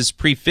Christ is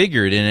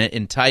prefigured in it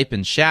in type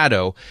and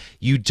shadow,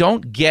 you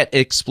don't get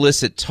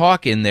explicit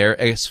talk in there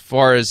as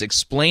far as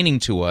explaining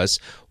to us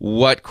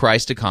what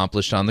Christ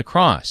accomplished on the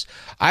cross.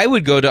 I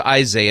would go to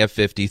Isaiah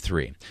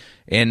 53.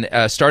 And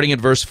starting at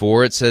verse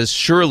 4, it says,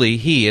 "Surely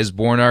he has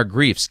borne our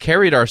griefs,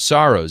 carried our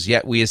sorrows,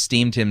 yet we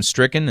esteemed him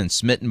stricken and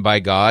smitten by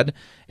God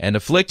and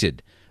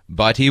afflicted.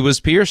 But he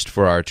was pierced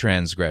for our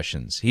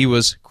transgressions. He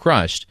was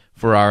crushed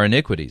for our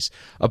iniquities.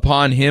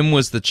 Upon him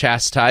was the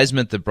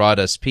chastisement that brought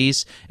us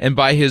peace, and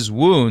by his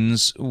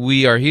wounds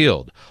we are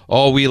healed.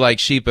 All we like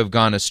sheep have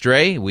gone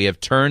astray, we have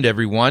turned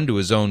every one to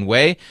his own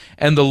way,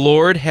 and the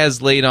Lord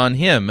has laid on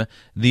him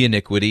the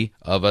iniquity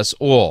of us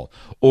all.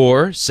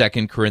 Or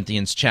 2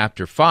 Corinthians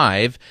chapter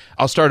 5,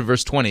 I'll start at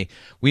verse 20.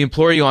 We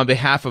implore you on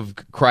behalf of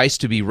Christ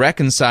to be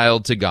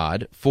reconciled to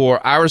God.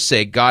 For our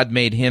sake God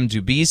made him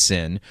to be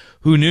sin,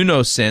 who knew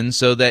no sin,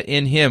 so that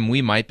in him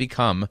we might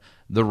become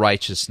the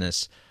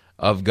righteousness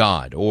of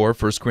God. Or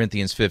 1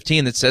 Corinthians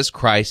 15 that says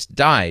Christ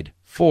died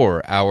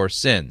for our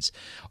sins.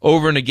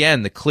 Over and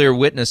again, the clear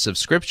witness of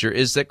Scripture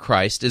is that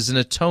Christ is an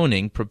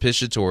atoning,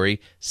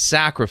 propitiatory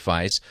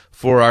sacrifice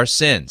for our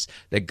sins,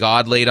 that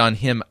God laid on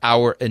him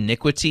our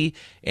iniquity,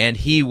 and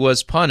he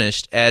was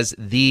punished as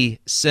the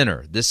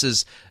sinner. This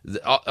is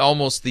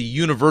almost the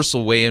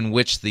universal way in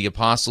which the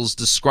apostles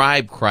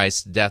describe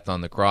Christ's death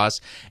on the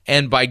cross.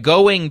 And by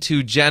going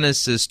to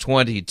Genesis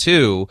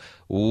 22,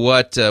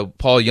 what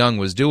Paul Young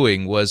was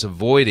doing was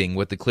avoiding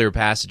what the clear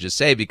passages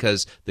say,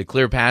 because the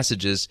clear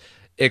passages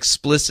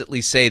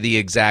explicitly say the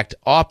exact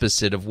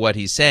opposite of what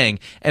he's saying.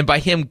 And by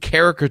him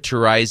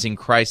caricaturizing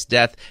Christ's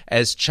death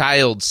as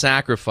child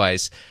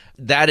sacrifice,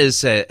 that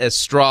is a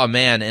straw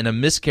man and a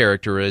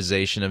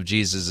mischaracterization of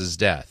Jesus'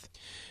 death.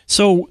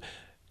 So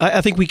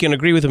I think we can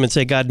agree with him and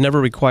say God never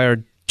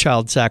required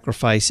child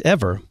sacrifice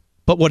ever.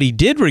 But what he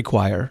did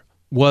require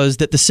was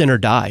that the sinner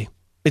die.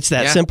 It's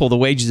that simple. The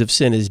wages of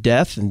sin is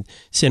death, and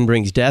sin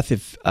brings death.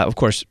 If of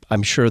course,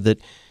 I'm sure that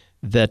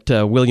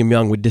William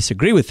Young would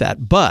disagree with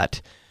that.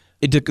 But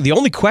the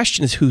only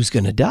question is who's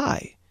going to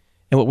die.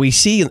 And what we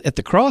see at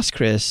the cross,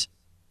 Chris,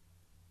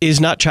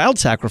 is not child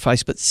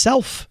sacrifice, but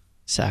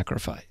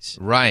self-sacrifice.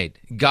 Right.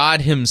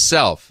 God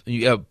himself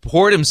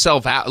poured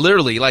himself out,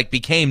 literally,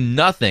 became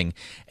nothing,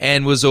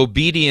 and was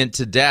obedient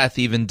to death,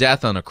 even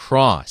death on a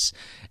cross.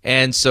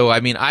 And so,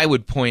 I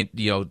would point,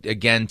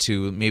 again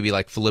to maybe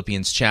like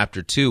Philippians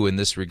chapter 2 in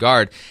this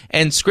regard.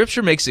 And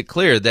Scripture makes it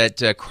clear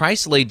that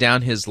Christ laid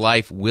down his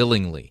life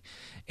willingly.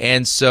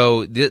 And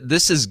so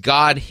this is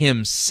God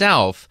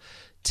himself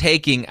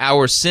taking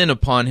our sin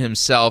upon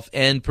himself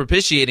and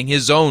propitiating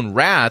his own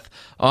wrath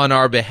on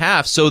our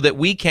behalf so that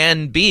we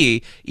can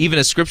be, even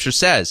as Scripture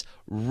says,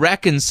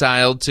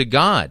 reconciled to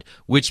God,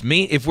 which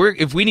means if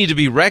we need to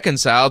be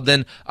reconciled,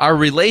 then our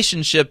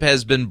relationship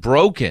has been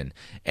broken,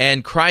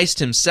 and Christ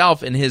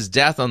himself in his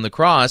death on the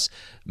cross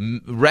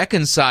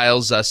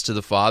reconciles us to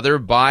the Father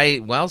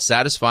by,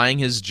 satisfying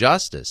his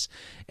justice.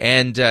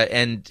 And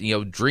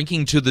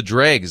drinking to the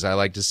dregs, I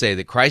like to say,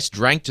 that Christ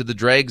drank to the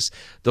dregs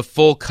the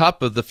full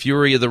cup of the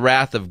fury of the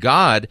wrath of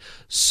God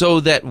so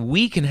that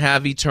we can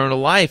have eternal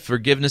life,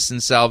 forgiveness,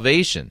 and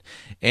salvation.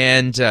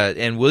 And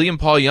William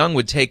Paul Young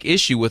would take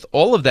issue with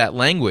all of that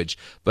language,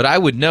 but I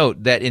would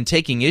note that in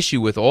taking issue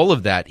with all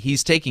of that,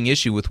 he's taking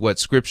issue with what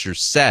Scripture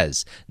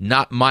says,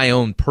 not my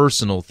own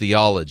personal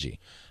theology.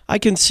 I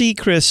can see,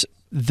 Chris,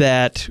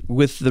 that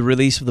with the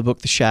release of the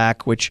book The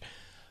Shack, which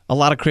a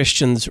lot of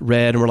Christians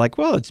read and were like,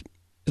 well, at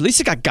least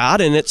it got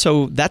God in it,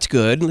 so that's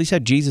good. At least it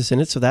had Jesus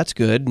in it, so that's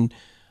good. And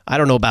I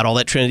don't know about all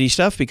that Trinity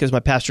stuff because my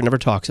pastor never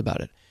talks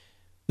about it.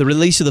 The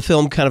release of the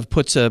film kind of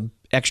puts a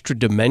extra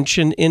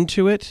dimension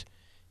into it,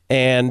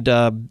 and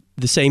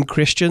the same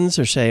Christians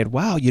are saying,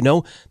 wow,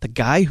 the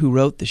guy who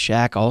wrote The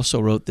Shack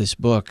also wrote this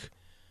book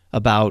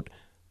about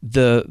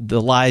the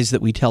lies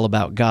that we tell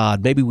about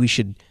God. Maybe we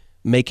should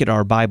make it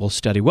our Bible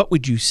study. What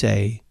would you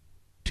say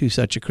to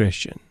such a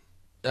Christian?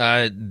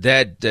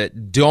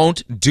 That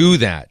don't do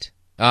that.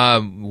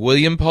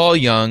 William Paul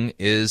Young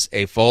is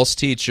a false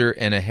teacher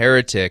and a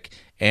heretic,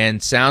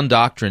 and sound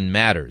doctrine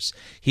matters.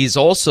 He's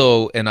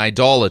also an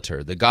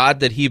idolater. The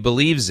God that he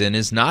believes in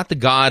is not the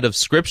God of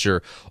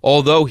Scripture,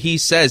 although he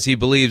says he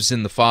believes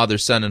in the Father,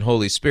 Son, and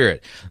Holy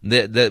Spirit.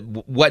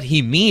 What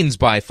he means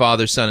by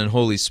Father, Son, and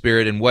Holy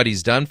Spirit and what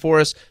he's done for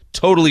us,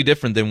 totally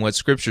different than what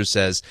Scripture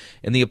says.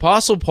 And the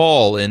Apostle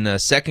Paul in 2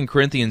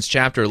 Corinthians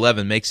chapter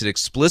 11 makes it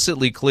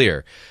explicitly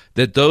clear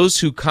that those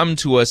who come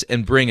to us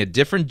and bring a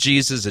different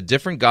Jesus, a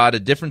different God, a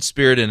different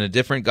Spirit, and a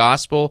different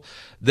gospel,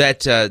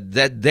 that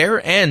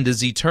their end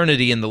is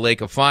eternity in the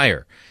lake of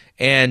fire.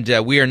 And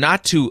we are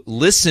not to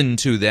listen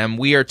to them.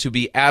 We are to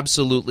be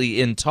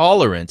absolutely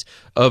intolerant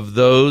of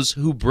those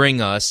who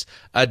bring us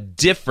a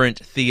different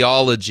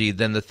theology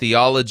than the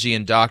theology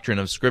and doctrine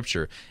of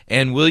Scripture.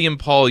 And William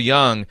Paul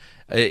Young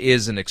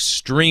is an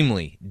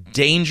extremely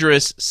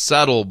dangerous,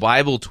 subtle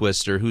Bible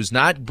twister who's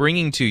not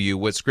bringing to you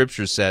what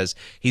Scripture says.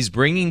 He's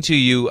bringing to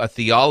you a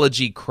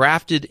theology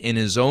crafted in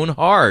his own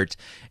heart,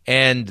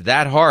 and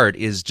that heart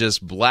is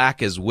just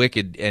black as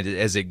wicked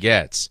as it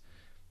gets.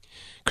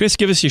 Chris,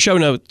 give us your show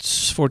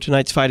notes for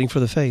tonight's Fighting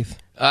for the Faith.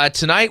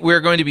 Tonight we're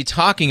going to be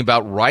talking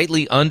about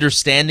rightly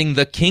understanding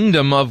the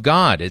kingdom of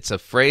God. It's a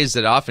phrase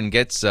that often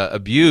gets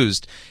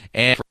abused,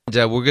 and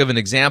we'll give an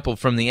example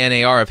from the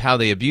NAR of how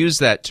they abuse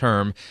that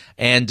term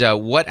and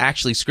what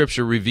actually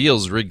Scripture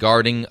reveals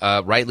regarding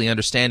rightly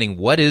understanding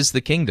what is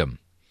the kingdom.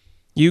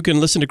 You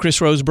can listen to Chris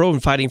Roseborough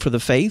and Fighting for the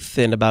Faith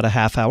in about a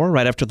half hour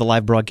right after the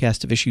live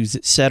broadcast of Issues,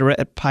 Etc.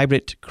 at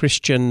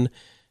piratechristian.com.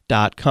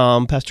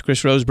 issuesetc.com. Pastor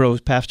Chris Rosebrough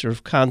is pastor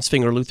of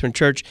Consfinger Lutheran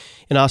Church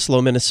in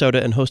Oslo,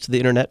 Minnesota, and host of the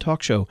internet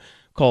talk show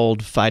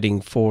called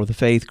Fighting for the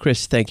Faith.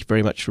 Chris, thank you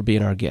very much for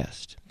being our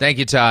guest. Thank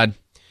you, Todd.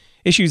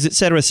 Issues,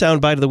 Etc.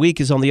 Soundbite of the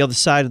Week is on the other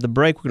side of the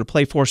break. We're going to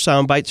play 4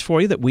 sound bites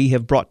for you that we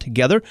have brought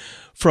together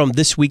from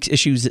this week's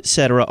Issues,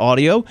 Etc.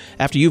 audio.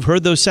 After you've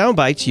heard those sound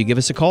bites, you give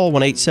us a call,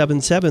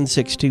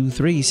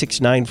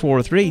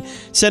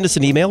 1-877-623-6943. Send us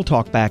an email,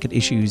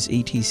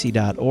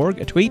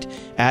 talkback@issuesetc.org, a tweet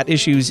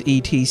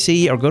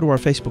 @issuesetc, or go to our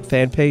Facebook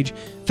fan page,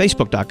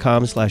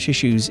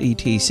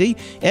 facebook.com/issuesetc,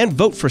 and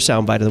vote for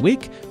Soundbite of the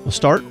Week. We'll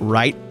start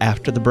right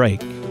after the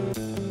break.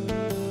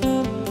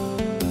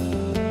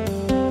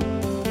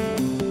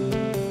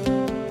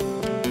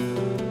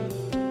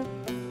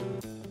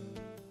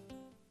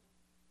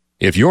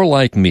 If you're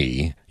like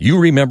me, you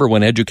remember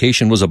when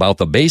education was about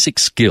the basic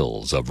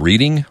skills of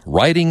reading,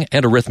 writing,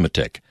 and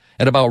arithmetic,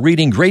 and about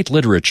reading great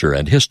literature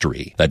and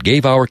history that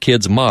gave our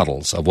kids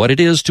models of what it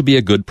is to be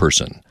a good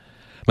person.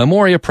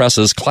 Memoria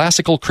Press's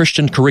classical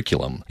Christian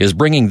curriculum is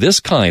bringing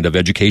this kind of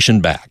education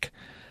back.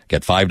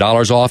 Get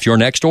 $5 off your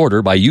next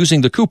order by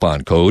using the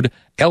coupon code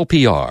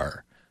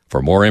LPR.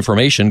 For more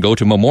information, go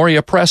to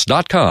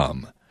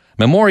memoriapress.com.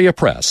 Memoria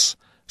Press,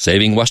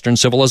 saving Western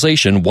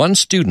civilization one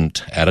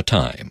student at a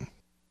time.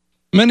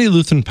 Many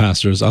Lutheran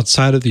pastors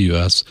outside of the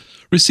U.S.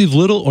 receive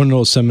little or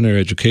no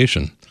seminary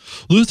education.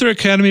 Luther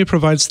Academy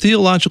provides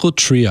theological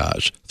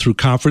triage through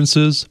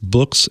conferences,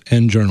 books,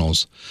 and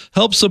journals.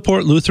 Help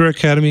support Luther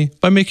Academy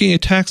by making a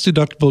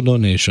tax-deductible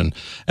donation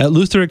at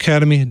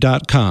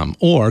lutheracademy.com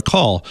or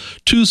call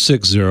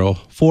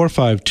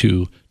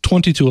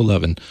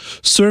 260-452-2211.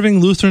 Serving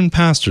Lutheran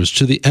pastors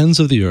to the ends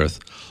of the earth.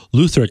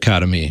 Luther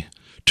Academy,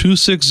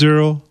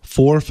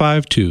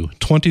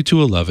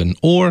 260-452-2211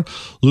 or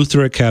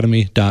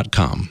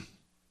lutheracademy.com.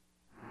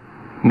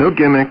 No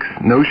gimmicks,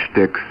 no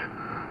shticks,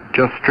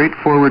 just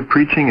straightforward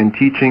preaching and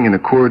teaching in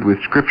accord with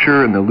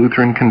Scripture and the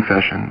Lutheran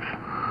confessions.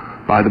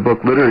 Buy the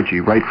book Liturgy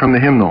right from the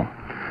hymnal.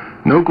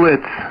 No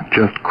glitz,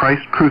 just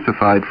Christ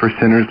crucified for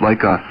sinners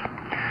like us.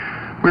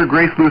 We're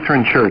Grace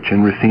Lutheran Church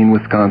in Racine,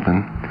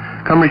 Wisconsin.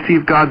 Come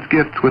receive God's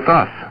gifts with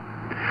us.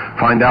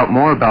 Find out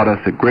more about us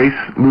at Grace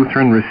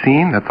Lutheran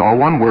Racine, that's all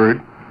one word,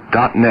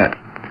 .net.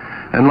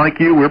 And like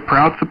you, we're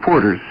proud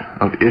supporters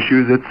of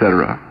Issues,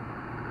 Etc.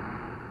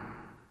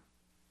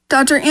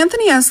 Dr.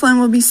 Anthony Eslin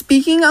will be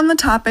speaking on the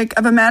topic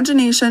of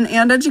imagination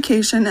and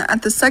education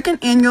at the second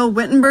annual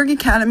Wittenberg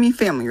Academy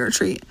Family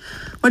Retreat,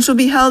 which will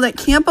be held at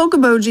Camp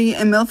Okoboji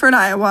in Milford,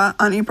 Iowa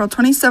on April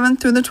 27th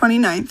through the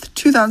 29th,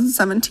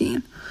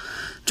 2017.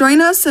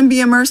 Join us and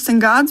be immersed in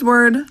God's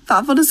Word,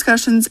 thoughtful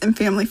discussions, and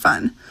family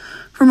fun.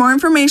 For more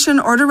information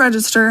or to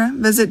register,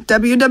 visit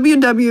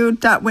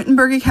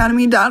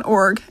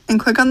www.wittenbergacademy.org and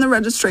click on the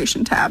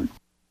registration tab.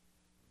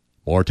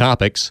 More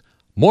topics,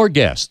 more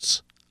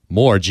guests,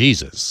 more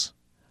Jesus.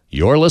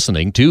 You're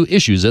listening to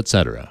Issues,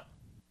 Etc.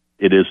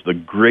 It is the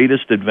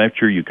greatest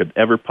adventure you could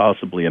ever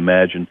possibly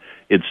imagine.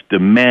 It's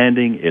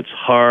demanding, it's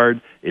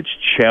hard, it's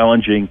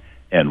challenging,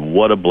 and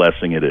what a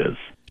blessing it is.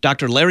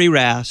 Dr. Larry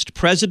Rast,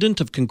 president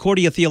of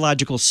Concordia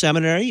Theological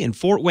Seminary in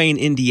Fort Wayne,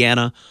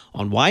 Indiana,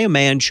 on why a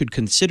man should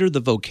consider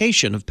the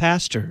vocation of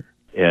pastor.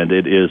 And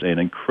it is an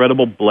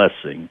incredible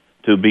blessing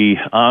to be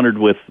honored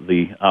with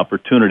the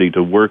opportunity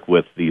to work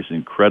with these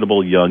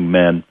incredible young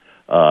men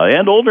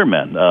and older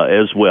men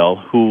as well,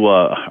 who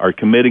are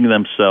committing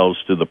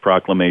themselves to the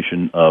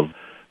proclamation of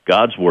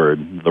God's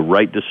Word, the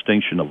right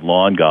distinction of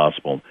law and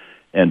gospel,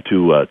 and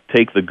to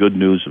take the good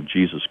news of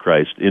Jesus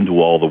Christ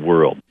into all the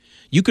world.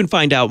 You can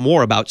find out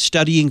more about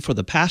studying for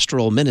the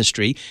pastoral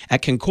ministry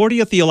at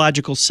Concordia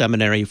Theological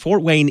Seminary,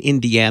 Fort Wayne,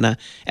 Indiana,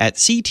 at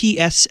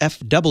ctsfw.edu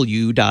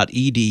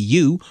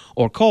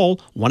or call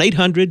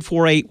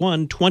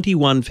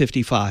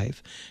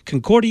 1-800-481-2155.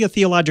 Concordia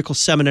Theological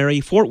Seminary,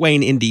 Fort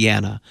Wayne,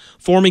 Indiana,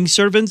 forming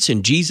servants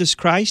in Jesus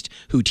Christ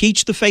who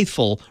teach the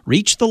faithful,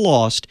 reach the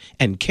lost,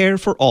 and care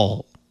for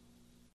all.